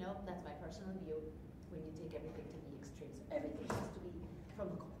sometimes that's my personal view, when you take everything to the extremes, everything has to be from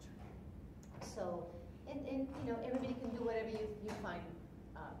the culture. So and everybody can do whatever you find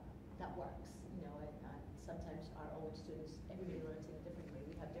that works. And sometimes our own students, everybody learns in a different way.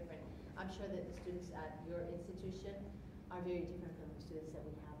 We have different. I'm sure that the students at your institution are very different from the students that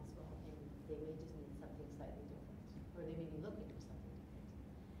we have as well, and they may just need something slightly different, or they may be looking for something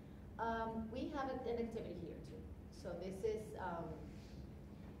different. We have an activity here too. So this is,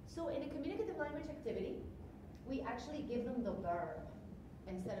 so in a communicative language activity, we actually give them the verb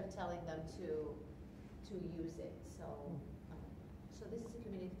instead of telling them to use it. So, so this is a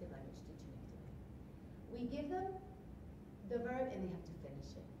communicative language teaching activity. We give them the verb and they have to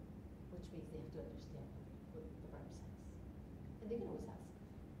finish it, which means they have to understand what the verb says. And they can always ask.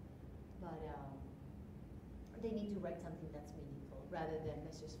 But they need to write something that's meaningful rather than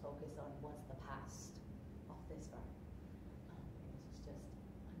let's just focus on what's the past of this verb. This is just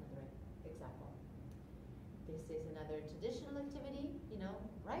another example. This is another traditional activity,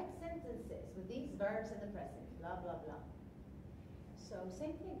 write sentences with these verbs in the present, blah, blah, blah. So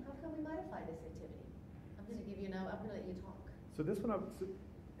same thing, how can we modify this activity? I'm going to give you now, I'm going to let you talk. So this one,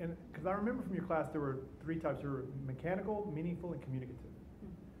 and because I remember from your class there were 3 types. There were mechanical, meaningful, and communicative.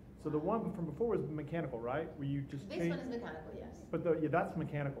 So the one from before was mechanical, right? Where you just This one is mechanical, yes. But that's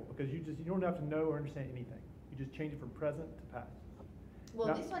mechanical because you don't have to know or understand anything. You just change it from present to past. Well,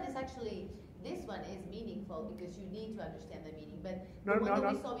 now, this one is meaningful because you need to understand the meaning. But No, the one no, that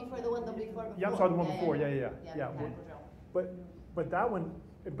no. we saw before, the one that before. Yeah, I'm sorry, the one before. Yeah. Mechanical drill. But that one.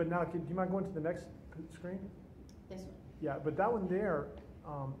 But now, do you mind going to the next screen? This one. Yeah, but that one there,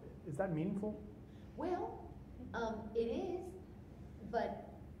 is that meaningful? Well, it is, but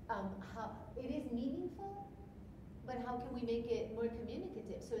how it is meaningful. But how can we make it more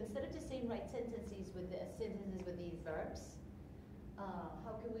communicative? So instead of just saying write sentences with these verbs,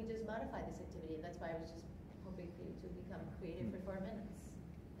 how can we just modify this activity? And that's why I was just hoping for you to become creative for 4 minutes,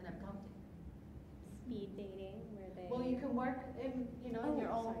 and I'm counting. Speed dating, where they. Well, you can work in your own.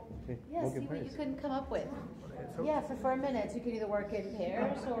 Sorry. Okay. Yeah, work see in what you pairs. couldn't come up with. So- Yeah, for 4 minutes, you can either work in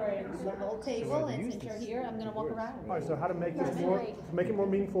pairs or in a little table, and use since you're this here, I'm gonna walk words, around. All right, so how to make this Yeah, more, like- to make it more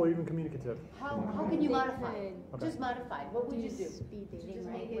meaningful or even communicative? How can you They modify? could Okay. Just modify, what would you do? speed dating, Just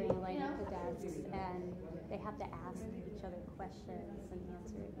right? make Where it, you line you up know? the desks and they have to ask each other questions and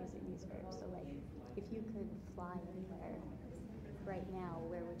answer it using these verbs. So like, if you could fly anywhere right now,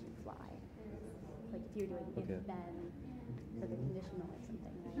 where would you fly? Like if you're doing Okay. if then for the conditional or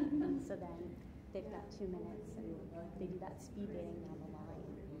something, right? And so then they've got 2 minutes and they do that speed dating down the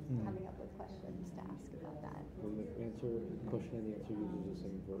line, coming up with questions to ask about that. When the answer question and the answer uses the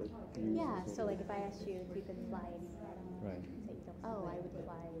same verb. Yeah, so like if I asked you if you could fly anywhere, Right. say, oh, I would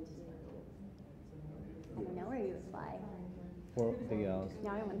fly to, I don't know where you would fly. For the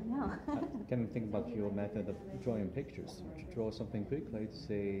Now I want to know. can think about your method of drawing pictures. To draw something quickly, to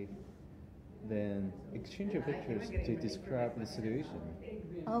say, then exchange your pictures to describe the situation.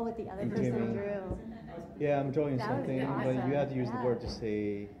 Oh, what the other I'm person dreaming. drew. Yeah, I'm drawing That would something, be but you awesome. have to use the Yeah. word to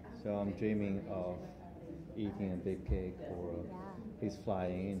say, so I'm dreaming of eating a big cake, or Yeah. he's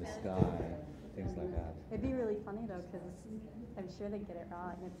flying in the sky, things like that. It'd be really funny though, because I'm sure they'd get it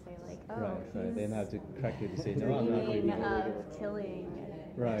wrong and say like, oh, Right. Then he's have to correct it to say, no, I'm not dreaming dreaming. of killing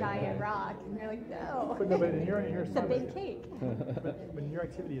a Right, giant right. rock, and they're like, no, But no, but in your it's a big cake. But in your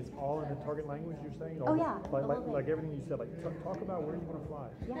activity, it's all in the target language, you're saying? Oh, yeah, Like, a like, little bit. like everything you said, like, talk about where you want to fly.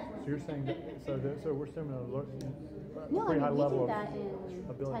 Yeah. So you're saying, that, so we're still a No, pretty I high mean, we level do of that in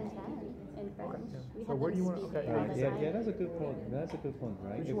ability. 1010 in French. yeah. We So have where them do you wanna- speak okay, all the Yeah, time. yeah, that's a good point. That's a good point,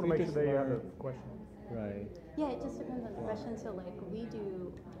 right? You just If want to we make sure they have learn- the question. Right. Yeah, it just depends on the question. So like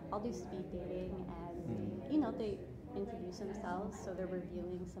I'll do speed dating, and you know they introduce themselves, so they're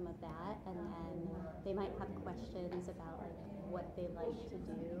reviewing some of that, and then they might have questions about like what they like to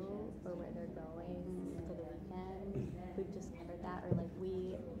do or where they're going for the weekend. We've just covered that, or like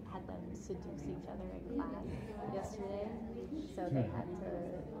we had them seduce each other in class yesterday, so they had to,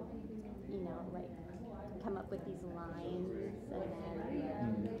 you know, like come up with these lines and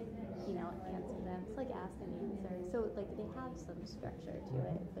then you know, answer them. It's like ask and answer. So like they have some structure to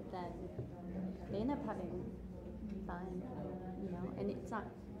it, but then they end up having fun, you know, and it's not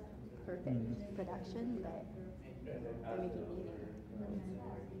perfect production, but they're making meaning.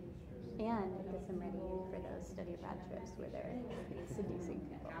 And it gets them ready for those study abroad trips where they're seducing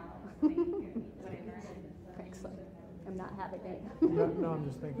people. Excellent. I'm not having it. No, I'm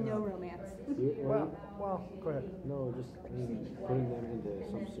just thinking. No romance. Well, go ahead. No, just putting them into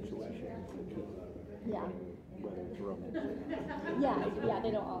some situation is the key. Yeah. Whether it's romantic. Yeah,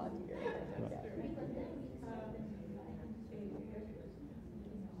 they don't all have to agree with it.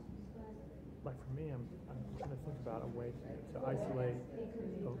 Like for me, I'm trying to think about a way to isolate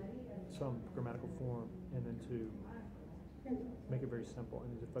some grammatical form and then to make it very simple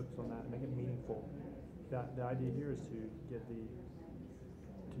and to focus on that and make it meaningful. The idea here is to get to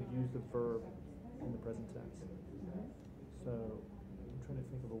use the verb in the present tense. So I'm trying to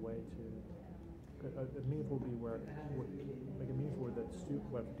think of a way to a meaningful would be where make it meaningful where the student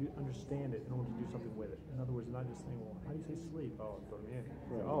would have to understand it in order to do something with it. In other words, not just saying, well, how do you say sleep? Oh, dormir.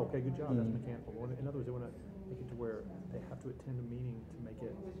 Right. Oh, okay, good job. That's mechanical. In other words, they want to make it to where they have to attend a meaning to make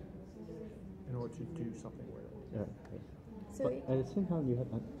it in order to do something with it. Yeah. So But at the same time, you have,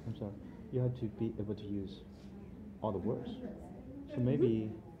 I'm sorry, you have to be able to use all the words. So maybe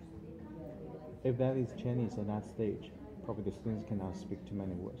if that is Chinese at that stage, probably the students cannot speak too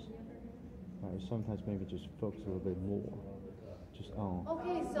many words. Right? Sometimes maybe just focus a little bit more, just on.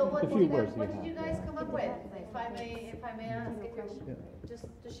 Okay, so what A did few you guys, words what you did you have, guys yeah. come up with? If I may ask, if you're, just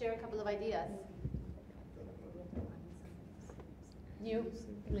to share a couple of ideas. You,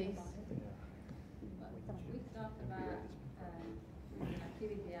 please. We talked about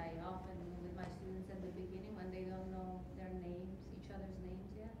activity I often do with my students at the beginning when they don't know their names, each other's names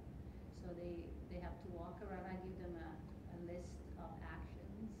yet. So they have to walk around. I give them a list of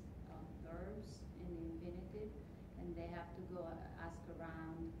actions, of verbs in the infinitive, and they have to go ask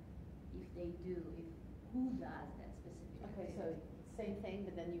around if they do, who does that specific Okay, activity. so same thing,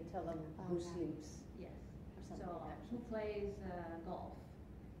 but then you tell them who sleeps. Yes. Or something So like that. who plays golf?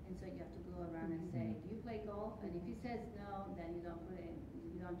 And so you have to go around and say, do you play golf? And if he says no, then you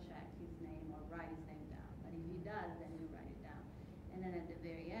don't check his name or write his name down. But if he does, then you write it down. And then at the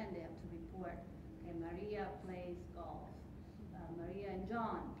very end, they have to report, okay, Maria plays golf. Maria and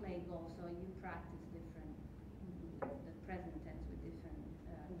John play golf. So you practice different, the present tense with different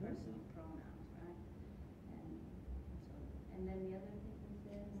personal pronouns, right? And then the other thing is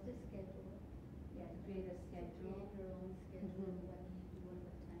The schedule. yeah, to create a schedule. Create your own schedule, what you do and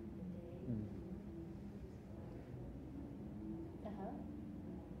what time of the day. Uh-huh.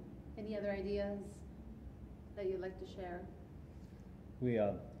 Any other ideas that you'd like to share? We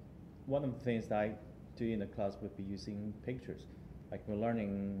one of the things that I do in the class would be using pictures. Like we're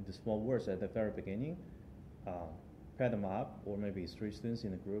learning the small words at the very beginning, pair them up, or maybe 3 students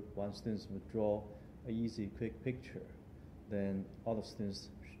in a group. One student would draw an easy, quick picture. Then other students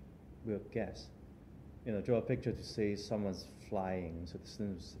will guess. Draw a picture to say someone's flying. So the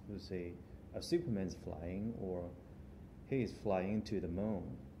students will say, Superman's flying, or he is flying to the moon.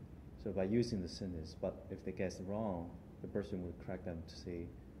 So by using the sentence, but if they guess wrong, the person would correct them to say,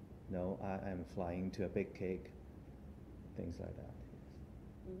 no, I am flying to a big cake. Things like that.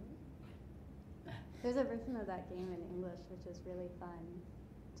 There's a version of that game in English which is really fun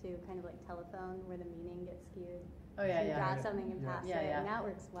too, kind of like telephone, where the meaning gets skewed. Oh yeah, so you yeah. draw something and pass it, Yeah. and that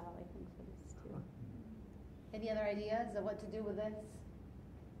works well, I think, for this too. Any other ideas of what to do with this?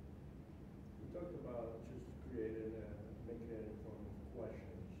 We talked about just creating making it in form of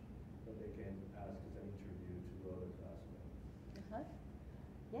questions that they can ask as an interview to other classmates. Uh-huh.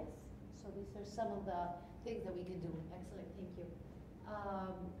 Yes. So these are some of the things that we can do. Excellent. Thank you.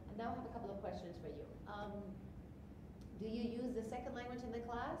 Now I have a couple of questions for you. Do you use the second language in the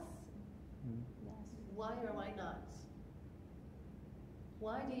class? Yes. Why or why not?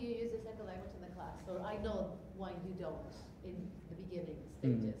 Why do you use the second language in the class? Or I know why you don't in the beginning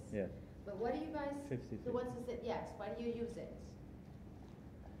stages. Yeah. But what do you guys, 50-50. the ones who said yes, why do you use it?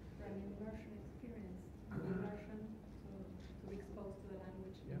 For an immersion experience, immersion to be exposed to the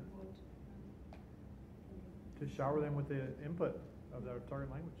language Yeah. input. To shower them with the input of their target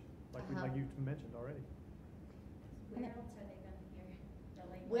language, like Uh-huh. like you mentioned already. Where else are they going to hear the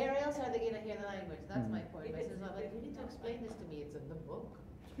language? Where else are they going to hear the language? That's my point. If My it's- sister's not like, if you need it's to not explain this to me. It's in the book.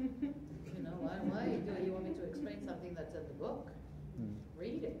 Why you want me to explain something that's in the book?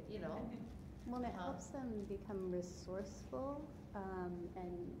 Read it, Well, it Uh-huh. helps them become resourceful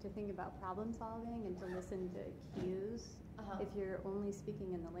and to think about problem solving and to listen to cues. Uh-huh. If you're only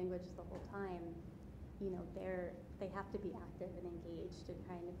speaking in the language the whole time, they have to be active and engaged and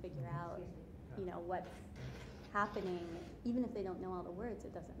trying to figure out, what's happening. Even if they don't know all the words,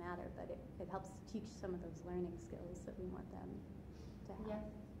 it doesn't matter, but it helps teach some of those learning skills that we want them to have. Yeah.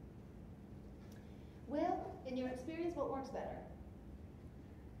 Well, in your experience, what works better?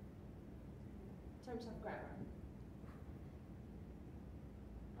 In terms of grammar.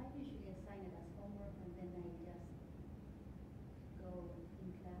 I usually assign it as homework and then I just go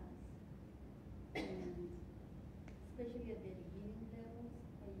in class. And especially at the beginning levels,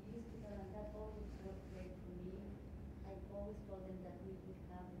 I used to, and that always worked great for me. I always told them that we would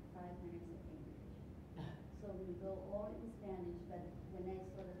have 5 minutes of English. So we go all in Spanish, but when I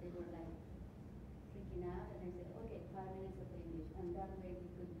saw that they were like freaking out, and I said, okay, 5 minutes of English, and that way we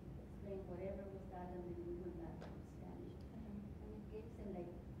could explain whatever was that, and then we went back to Spanish. And it gives them like,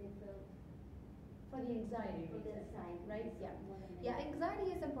 they felt For the anxiety for the reason, side, right? Yeah. more than Yeah, anything.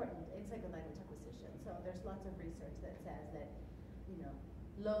 anxiety is important in second language acquisition. So there's lots of research that says that,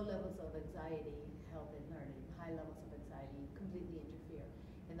 low levels of anxiety help in learning. High levels of anxiety completely interfere.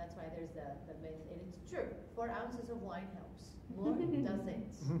 And that's why there's the myth, and it's true, 4 ounces of wine helps. More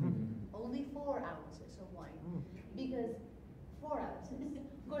doesn't. Only 4 ounces of wine. Because 4 ounces.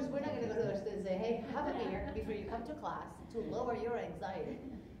 Of course, we're not going to go to our students and say, hey, have a beer before you come to class to lower your anxiety.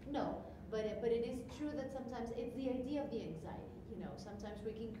 No, but it is true that sometimes it's the idea of the anxiety. Sometimes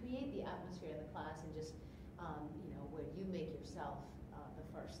we can create the atmosphere in the class and just, where you make yourself the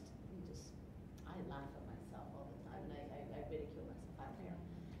first. I laugh at myself all the time, and I ridicule myself out there.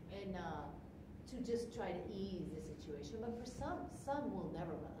 And to just try to ease the situation. But for some will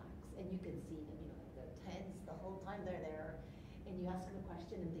never relax, and you can see them. They're tense the whole time they're there, and you ask them a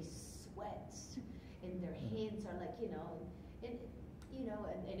question and they sweat, and their hands are like, and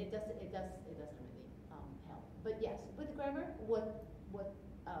it doesn't really help. But yes, with grammar, what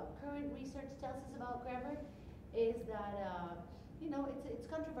current research tells us about grammar is that it's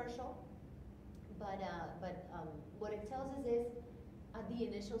controversial, but what it tells us is at the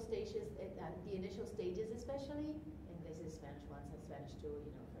initial stages, especially, and this is Spanish 1, Spanish 2,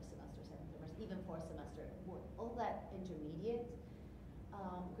 first semester, second semester, even fourth semester, all that intermediate,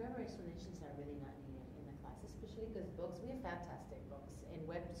 grammar explanations are really not needed in the class, especially because books, we have fantastic books and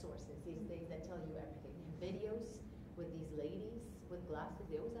web sources these days that tell you everything. We have videos with these ladies with glasses,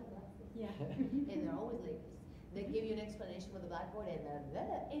 they always have glasses. Yeah. And they're always ladies. They give you an explanation with a blackboard and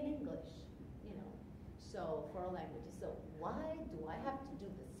in English, So for all languages. So why do I have to do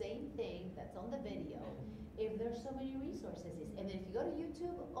the same thing that's on the video if there's so many resources? And then if you go to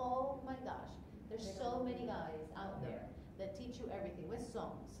YouTube, oh my gosh, there's so many guys out there that teach you everything with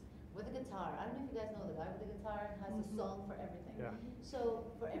songs, with a guitar. I don't know if you guys know the guy with the guitar has a song for everything. Yeah.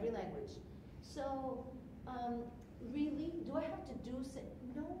 So for every language. So really, do I have to do?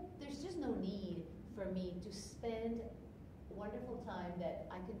 No, there's just no need for me to spend wonderful time that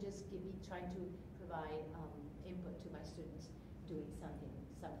I could just be trying to provide input to my students doing something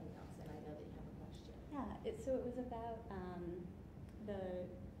else. And I know that you have a question. Yeah. So it was about the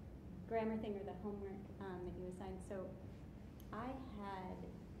grammar thing or the homework that you assigned. So I had,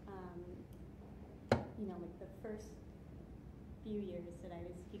 like the first few years that I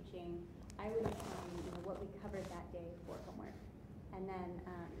was teaching, I would what we covered that day for homework. And then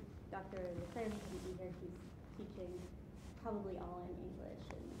Dr. Leclerc couldn't be here, he's teaching probably all in English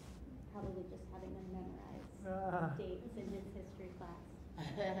and probably just having them memorize dates in his history class.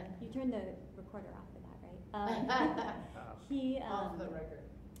 You turned the recorder off for that, right? He Off the record.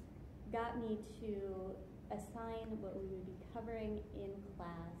 got me to assign what we would be covering in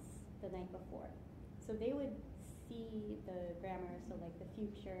class the night before. So they would see the grammar, so like the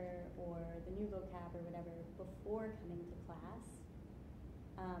future or the new vocab or whatever, before coming to class,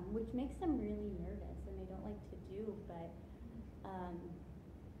 which makes them really nervous and they don't like to do, but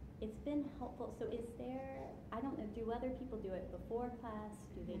it's been helpful. So is there, I don't know, do other people do it before class?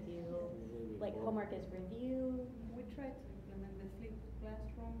 Do they do like homework as review? We try to implement the flipped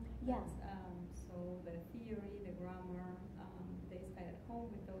classroom. Yeah. So the theory, the grammar, they stay at home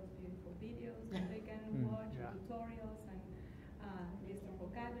with those beautiful videos that they can watch, and tutorials and list of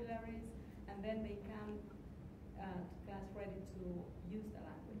vocabularies, and then they come to class ready to use the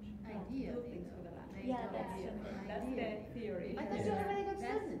language. Ideally, do things with the language. Yeah, That's the theory. I thought you were really good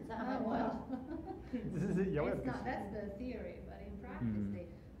students. Well, Yeah, we have it's not, that's the theory, but in practice,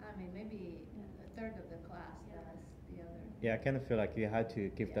 maybe a third of the class does the other. Yeah, I kind of feel like you had to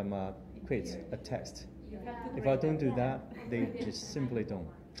give them a quiz, a test. You have to If I grade don't them. do that, they just simply don't.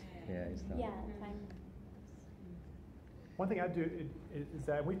 Yeah, it's not. Yeah, time. One thing I do is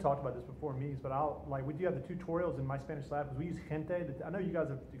that we talked about this before in meetings, but we do have the tutorials in my Spanish lab because we use Gente. I know you guys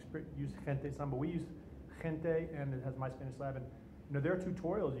have used Gente some, but we use Gente and it has my Spanish lab, and there are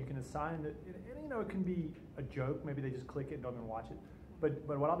tutorials you can assign that, and it can be a joke. Maybe they just click it and don't even watch it.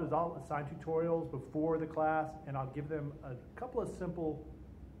 But what I'll do is I'll assign tutorials before the class, and I'll give them a couple of simple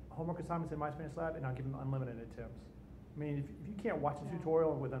homework assignments in my Spanish lab, and I'll give them unlimited attempts. I mean, if you can't watch a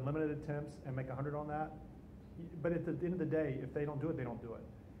tutorial with unlimited attempts and make 100 on that, but at the end of the day, if they don't do it, they don't do it.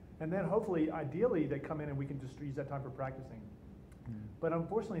 And then hopefully, ideally, they come in and we can just use that time for practicing. But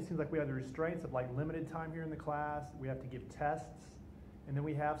unfortunately, it seems like we have the restraints of like limited time here in the class. We have to give tests, and then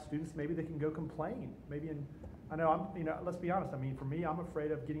we have students maybe they can go complain. I know let's be honest. I mean, for me, I'm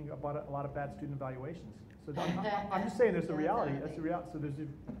afraid of getting a lot of bad student evaluations. So I'm just saying, there's the reality. That's the reality.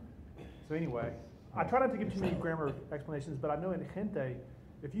 So anyway, I try not to give too many grammar explanations, but I know in Gente,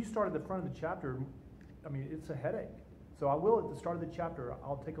 if you start at the front of the chapter, I mean, it's a headache. So I will, at the start of the chapter,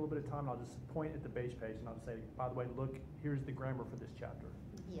 I'll take a little bit of time and I'll just point at the base page and I'll just say, by the way, look, here's the grammar for this chapter.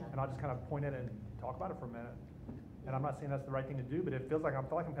 Yeah. And I'll just kind of point at it and talk about it for a minute. And I'm not saying that's the right thing to do, but it feels like I'm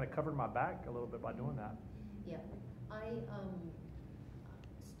kind of covering my back a little bit by doing that. Yeah,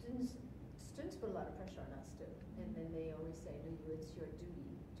 students put a lot of pressure on us too, and then they always say, no, it's your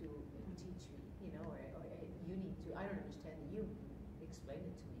duty to teach me, or you need to, I don't understand it, you explain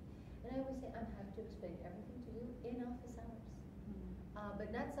it to me. And I always say, I'm happy to explain everything to you in office hours.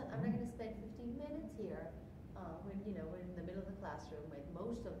 But I'm not going to spend 15 minutes here when, we're in the middle of the classroom when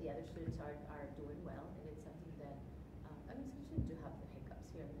most of the other students are doing well, and it's something that, some students do have the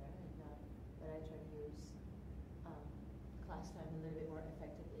hiccups here and there, but I try to use class time a little bit more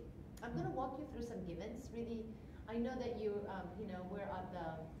effectively. I'm going to walk you through some givens. Really, I know that we're at the,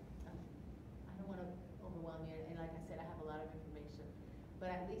 I don't want to overwhelm you, and like I said, I have a lot of information,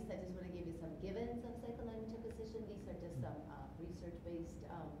 but at least I just want to give you some givens of second language acquisition. These are just some research-based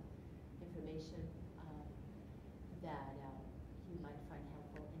information that you might find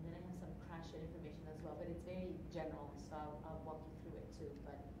helpful. And then I have some crash information as well, but it's very general, so I'll walk you through it too,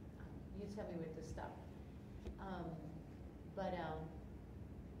 but you tell me where to stop.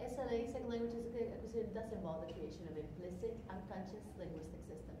 SLA, second language acquisition, does involve the creation of implicit unconscious linguistic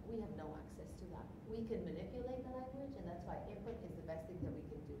system. We have no access to that. We can manipulate the language, and that's why input is the best thing that we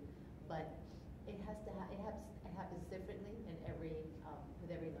can do. But it happens differently in with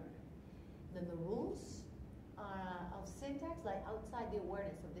every learner. Then the rules of syntax lie outside the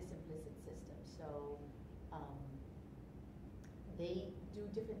awareness of this implicit system. So they do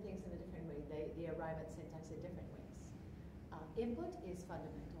different things in a different way. They arrive at syntax in different ways. Input is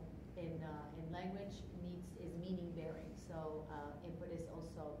fundamental. In language, is meaning bearing. So input is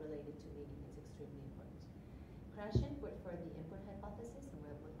also related to meaning. It's extremely important. Crash input for the input hypothesis, and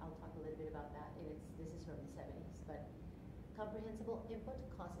I'll talk a little bit about that, and this is from the 70s, but comprehensible input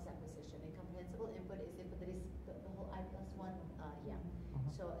causes acquisition, and comprehensible input is input that is the whole I+1, yeah.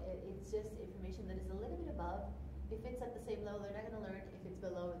 So it's just information that is a little bit above. If it's at the same level, they're not going to learn. If it's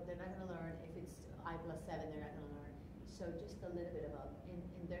below, they're not going to learn. If it's I+7, they're not going to learn. So just a little bit above, and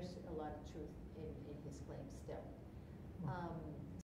there's a lot of truth in his claims still.